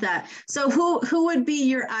love that. So who would be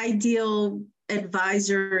your ideal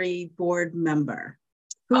advisory board member?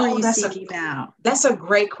 Who are you seeking now? That's a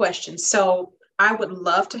great question. So I would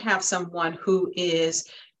love to have someone who is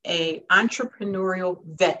an entrepreneurial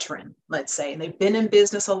veteran, let's say, and they've been in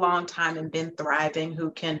business a long time and been thriving,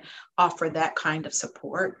 who can offer that kind of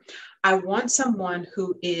support. I want someone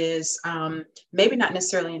who is maybe not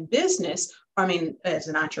necessarily in business, as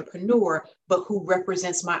an entrepreneur, but who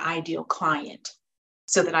represents my ideal client,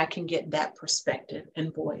 so that I can get that perspective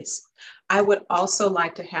and voice. I would also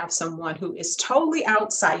like to have someone who is totally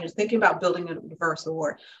outside, thinking about building a diverse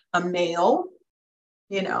board, a male,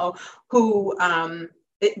 who,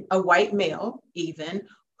 a white male even,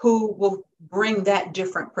 who will bring that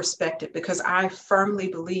different perspective, because I firmly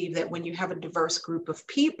believe that when you have a diverse group of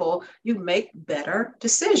people, you make better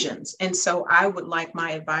decisions. And so I would like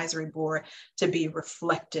my advisory board to be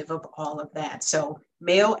reflective of all of that. So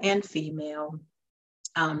male and female,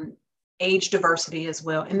 age diversity as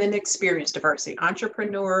well, and then experience diversity,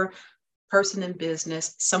 entrepreneur, person in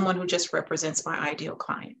business, someone who just represents my ideal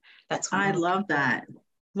client. I love that.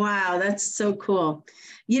 Wow, that's so cool.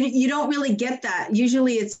 You don't really get that.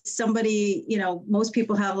 Usually it's somebody, most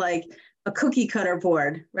people have like a cookie cutter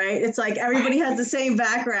board, right? It's like everybody has the same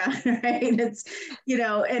background, right? It's,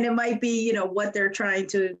 and it might be, what they're trying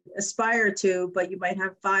to aspire to, but you might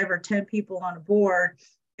have 5 or 10 people on a board,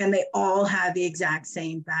 and they all have the exact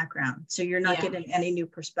same background. So you're not getting any new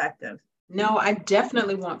perspective. No, I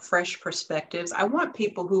definitely want fresh perspectives. I want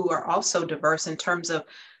people who are also diverse in terms of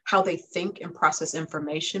how they think and process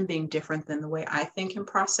information being different than the way I think and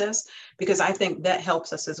process, because I think that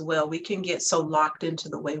helps us as well. We can get so locked into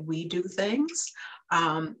the way we do things.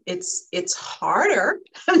 It's harder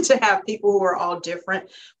to have people who are all different,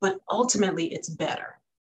 but ultimately it's better.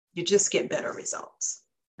 You just get better results.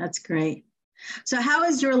 That's great. So how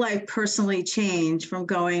has your life personally changed from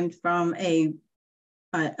going from a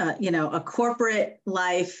corporate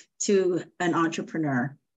life to an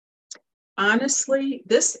entrepreneur? Honestly,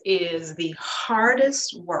 this is the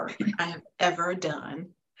hardest work I have ever done,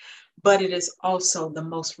 but it is also the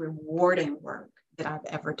most rewarding work that I've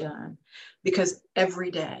ever done, because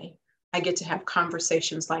every day I get to have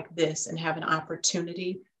conversations like this and have an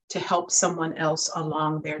opportunity to help someone else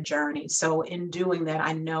along their journey. So in doing that,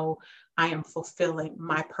 I know I am fulfilling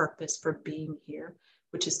my purpose for being here,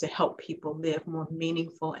 which is to help people live more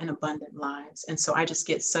meaningful and abundant lives. And so I just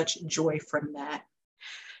get such joy from that.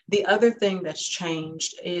 The other thing that's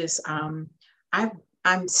changed is I'm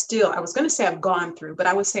still, I was going to say I've gone through, but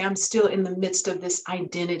I would say I'm still in the midst of this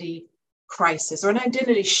identity crisis, or an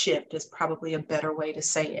identity shift is probably a better way to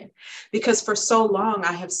say it. Because for so long,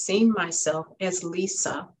 I have seen myself as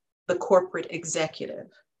Lisa, the corporate executive.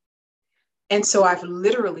 And so I've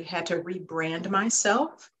literally had to rebrand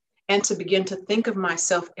myself and to begin to think of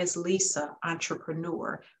myself as Lisa,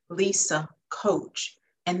 entrepreneur, Lisa, coach.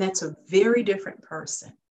 And that's a very different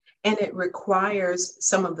person. And it requires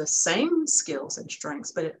some of the same skills and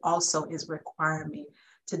strengths, but it also is requiring me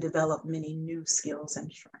to develop many new skills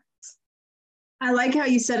and strengths. I like how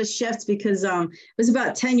you said a shift, because it was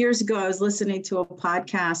about 10 years ago, I was listening to a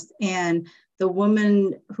podcast, and the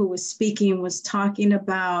woman who was speaking was talking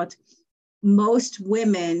about most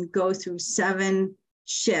women go through 7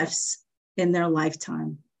 shifts in their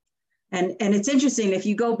lifetime. And it's interesting, if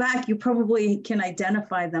you go back, you probably can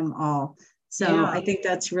identify them all. So I think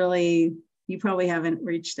that's really, you probably haven't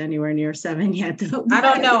reached anywhere near 7 yet, though. I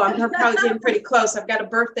don't know. I'm probably getting pretty close. I've got a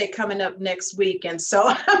birthday coming up next week. And so.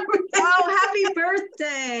 Oh, happy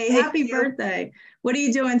birthday. Happy birthday. What are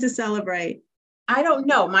you doing to celebrate? I don't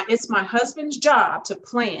know. It's my husband's job to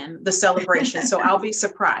plan the celebration. So I'll be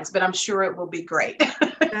surprised, but I'm sure it will be great.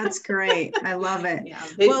 That's great. I love it. Yeah.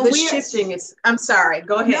 The shifting is, I'm sorry,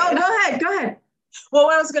 go ahead. No, go ahead. Well,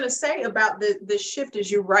 what I was going to say about the shift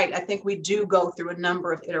is, you're right. I think we do go through a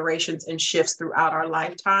number of iterations and shifts throughout our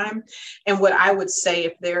lifetime. And what I would say,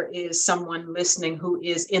 if there is someone listening who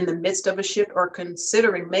is in the midst of a shift or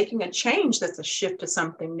considering making a change that's a shift to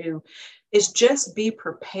something new, is just be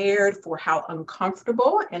prepared for how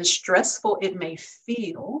uncomfortable and stressful it may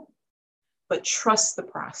feel, but trust the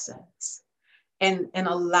process and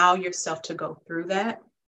allow yourself to go through that.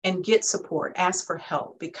 And get support, ask for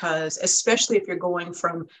help, because especially if you're going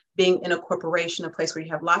from being in a corporation, a place where you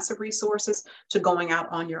have lots of resources, to going out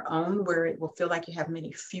on your own, where it will feel like you have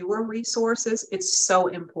many fewer resources, it's so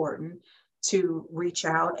important to reach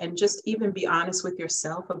out and just even be honest with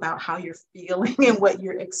yourself about how you're feeling and what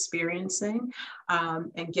you're experiencing,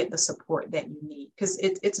 and get the support that you need, because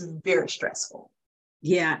it's very stressful.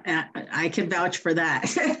 Yeah, I can vouch for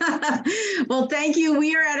that. Well, thank you.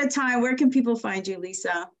 We are out of time. Where can people find you,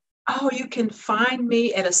 Lisa? Oh, you can find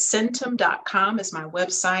me at ascentum.com is my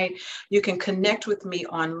website. You can connect with me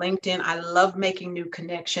on LinkedIn. I love making new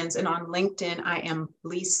connections. And on LinkedIn, I am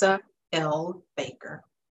Lisa L. Baker.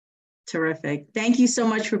 Terrific. Thank you so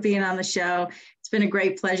much for being on the show. It's been a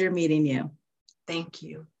great pleasure meeting you. Thank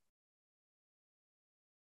you.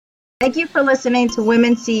 Thank you for listening to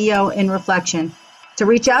Women CEO in Reflection. To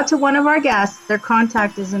reach out to one of our guests, their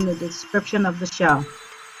contact is in the description of the show.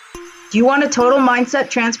 Do you want a total mindset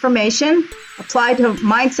transformation? Apply to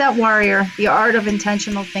Mindset Warrior, The Art of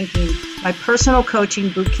Intentional Thinking, my personal coaching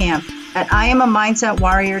boot camp at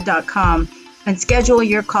IamAMindsetWarrior.com, and schedule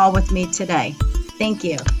your call with me today. Thank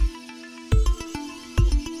you.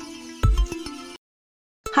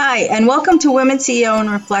 Hi, and welcome to Women CEO in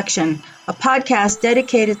Reflection, a podcast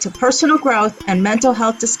dedicated to personal growth and mental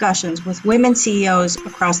health discussions with women CEOs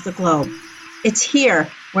across the globe. It's here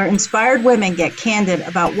where inspired women get candid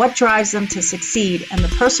about what drives them to succeed and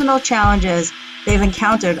the personal challenges they've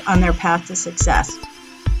encountered on their path to success.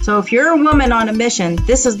 So if you're a woman on a mission,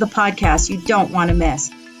 this is the podcast you don't want to miss.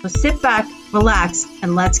 So sit back, relax,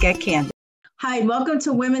 and let's get candid. Hi, and welcome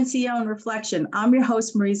to Women CEO in Reflection. I'm your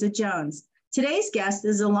host, Marisa Jones. Today's guest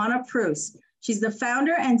is Ilana Prus. She's the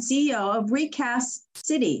founder and CEO of Recast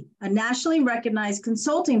City, a nationally recognized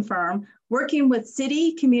consulting firm working with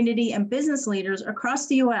city, community, and business leaders across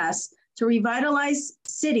the U.S. to revitalize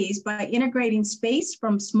cities by integrating space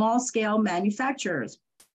from small-scale manufacturers.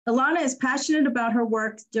 Ilana is passionate about her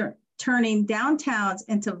work turning downtowns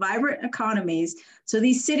into vibrant economies so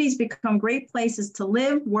these cities become great places to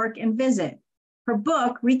live, work, and visit. Her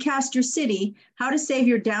book, Recast Your City, How to Save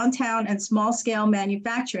Your Downtown and Small-Scale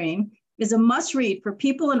Manufacturing, is a must-read for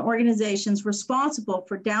people and organizations responsible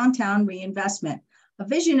for downtown reinvestment. A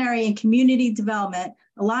visionary in community development,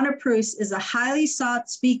 Ilana Preuss is a highly sought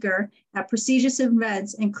speaker at prestigious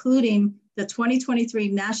events, including the 2023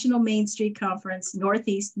 National Main Street Conference,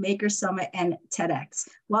 Northeast Maker Summit, and TEDx.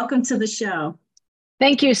 Welcome to the show.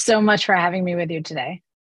 Thank you so much for having me with you today.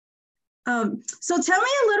 So tell me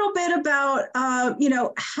a little bit about,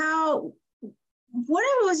 what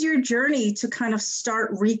was your journey to kind of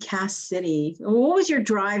start Recast City? What was your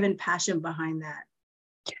drive and passion behind that?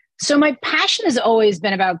 So my passion has always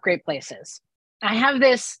been about great places. I have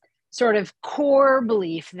this sort of core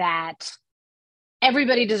belief that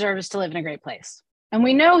everybody deserves to live in a great place. And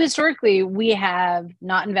we know historically we have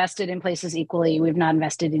not invested in places equally. We've not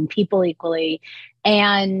invested in people equally.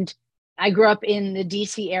 And I grew up in the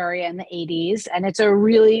DC area in the 80s, and it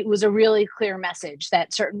was a really clear message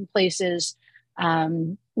that certain places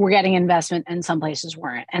were getting investment and some places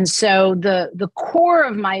weren't. And so the core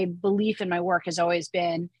of my belief in my work has always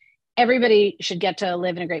been everybody should get to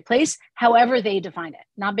live in a great place, however they define it,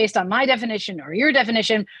 not based on my definition or your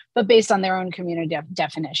definition, but based on their own community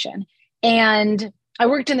definition. And I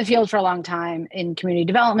worked in the field for a long time in community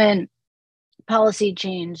development, policy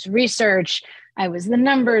change, research. I was the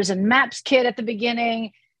numbers and maps kid at the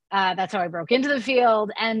beginning. That's how I broke into the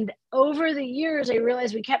field. And over the years, I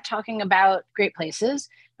realized we kept talking about great places,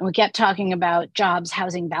 and we kept talking about jobs,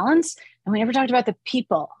 housing, balance, and we never talked about the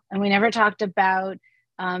people. And we never talked about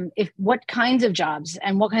what kinds of jobs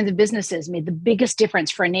and what kinds of businesses made the biggest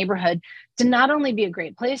difference for a neighborhood to not only be a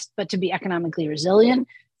great place, but to be economically resilient,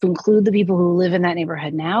 to include the people who live in that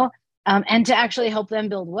neighborhood now, and to actually help them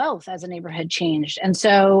build wealth as a neighborhood changed. And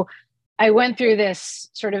so I went through this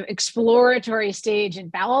sort of exploratory stage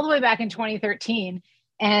and all the way back in 2013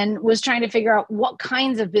 and was trying to figure out what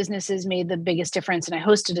kinds of businesses made the biggest difference. And I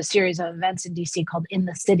hosted a series of events in DC called In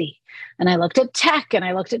the City. And I looked at tech, and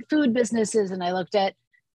I looked at food businesses, and I looked at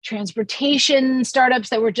transportation startups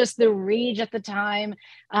that were just the rage at the time.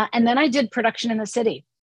 And then I did production in the city.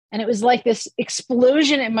 And it was like this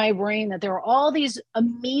explosion in my brain that there were all these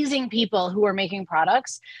amazing people who were making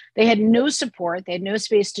products. They had no support. They had no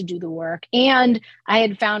space to do the work. And I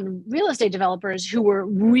had found real estate developers who were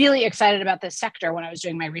really excited about this sector when I was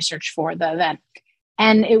doing my research for the event.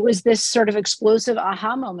 And it was this sort of explosive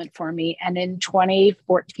aha moment for me. And in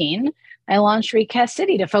 2014, I launched Recast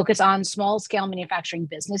City to focus on small scale manufacturing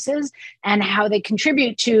businesses and how they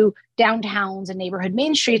contribute to downtowns and neighborhood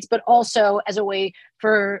main streets, but also as a way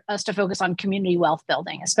for us to focus on community wealth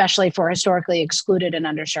building, especially for historically excluded and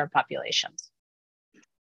underserved populations.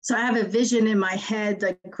 So I have a vision in my head,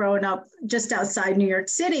 like growing up just outside New York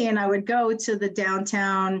City, and I would go to the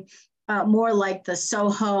downtown, more like the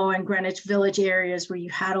Soho and Greenwich Village areas where you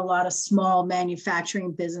had a lot of small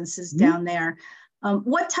manufacturing businesses down there.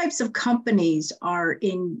 What types of companies are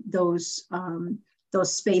in those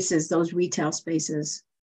spaces, those retail spaces?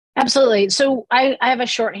 Absolutely. So I have a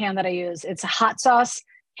shorthand that I use. It's hot sauce,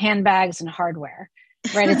 handbags, and hardware,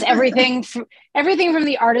 right? It's everything from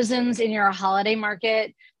the artisans in your holiday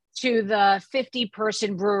market to the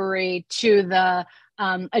 50-person brewery to the,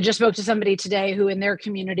 I just spoke to somebody today who in their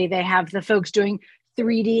community, they have the folks doing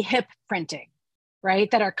 3D hip printing,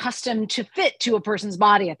 right? That are custom to fit to a person's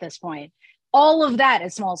body at this point. All of that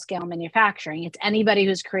is small scale manufacturing. It's anybody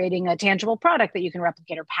who's creating a tangible product that you can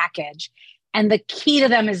replicate or package. And the key to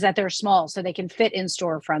them is that they're small, so they can fit in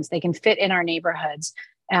storefronts, they can fit in our neighborhoods.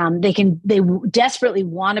 They desperately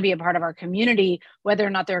want to be a part of our community, whether or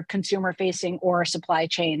not they're consumer facing or supply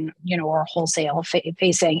chain, or wholesale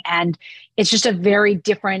facing. And it's just a very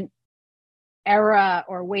different era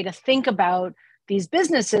or way to think about these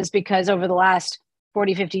businesses, because over the last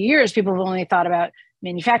 40, 50 years, people have only thought about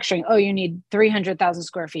manufacturing. Oh, you need 300,000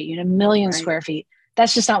 square feet, you need 1 million square feet.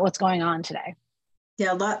 That's just not what's going on today.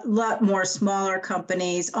 Yeah, a lot more smaller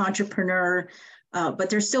companies, entrepreneur, but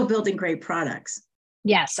they're still building great products.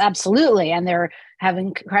 Yes, absolutely. And they're having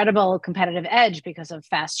incredible competitive edge because of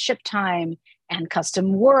fast ship time and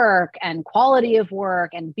custom work and quality of work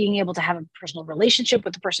and being able to have a personal relationship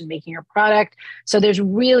with the person making your product. So there's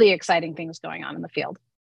really exciting things going on in the field.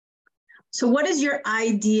 So what is your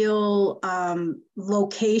ideal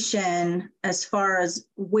location as far as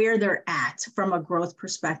where they're at from a growth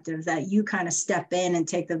perspective that you kind of step in and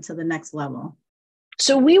take them to the next level?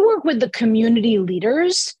 So we work with the community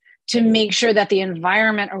leaders to make sure that the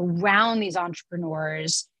environment around these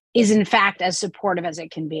entrepreneurs is in fact as supportive as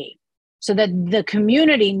it can be, so that the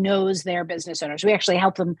community knows their business owners. We actually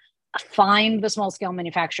help them find the small scale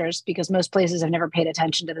manufacturers, because most places have never paid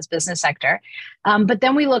attention to this business sector. But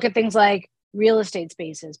then we look at things like real estate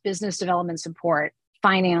spaces, business development support,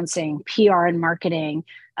 financing, PR and marketing,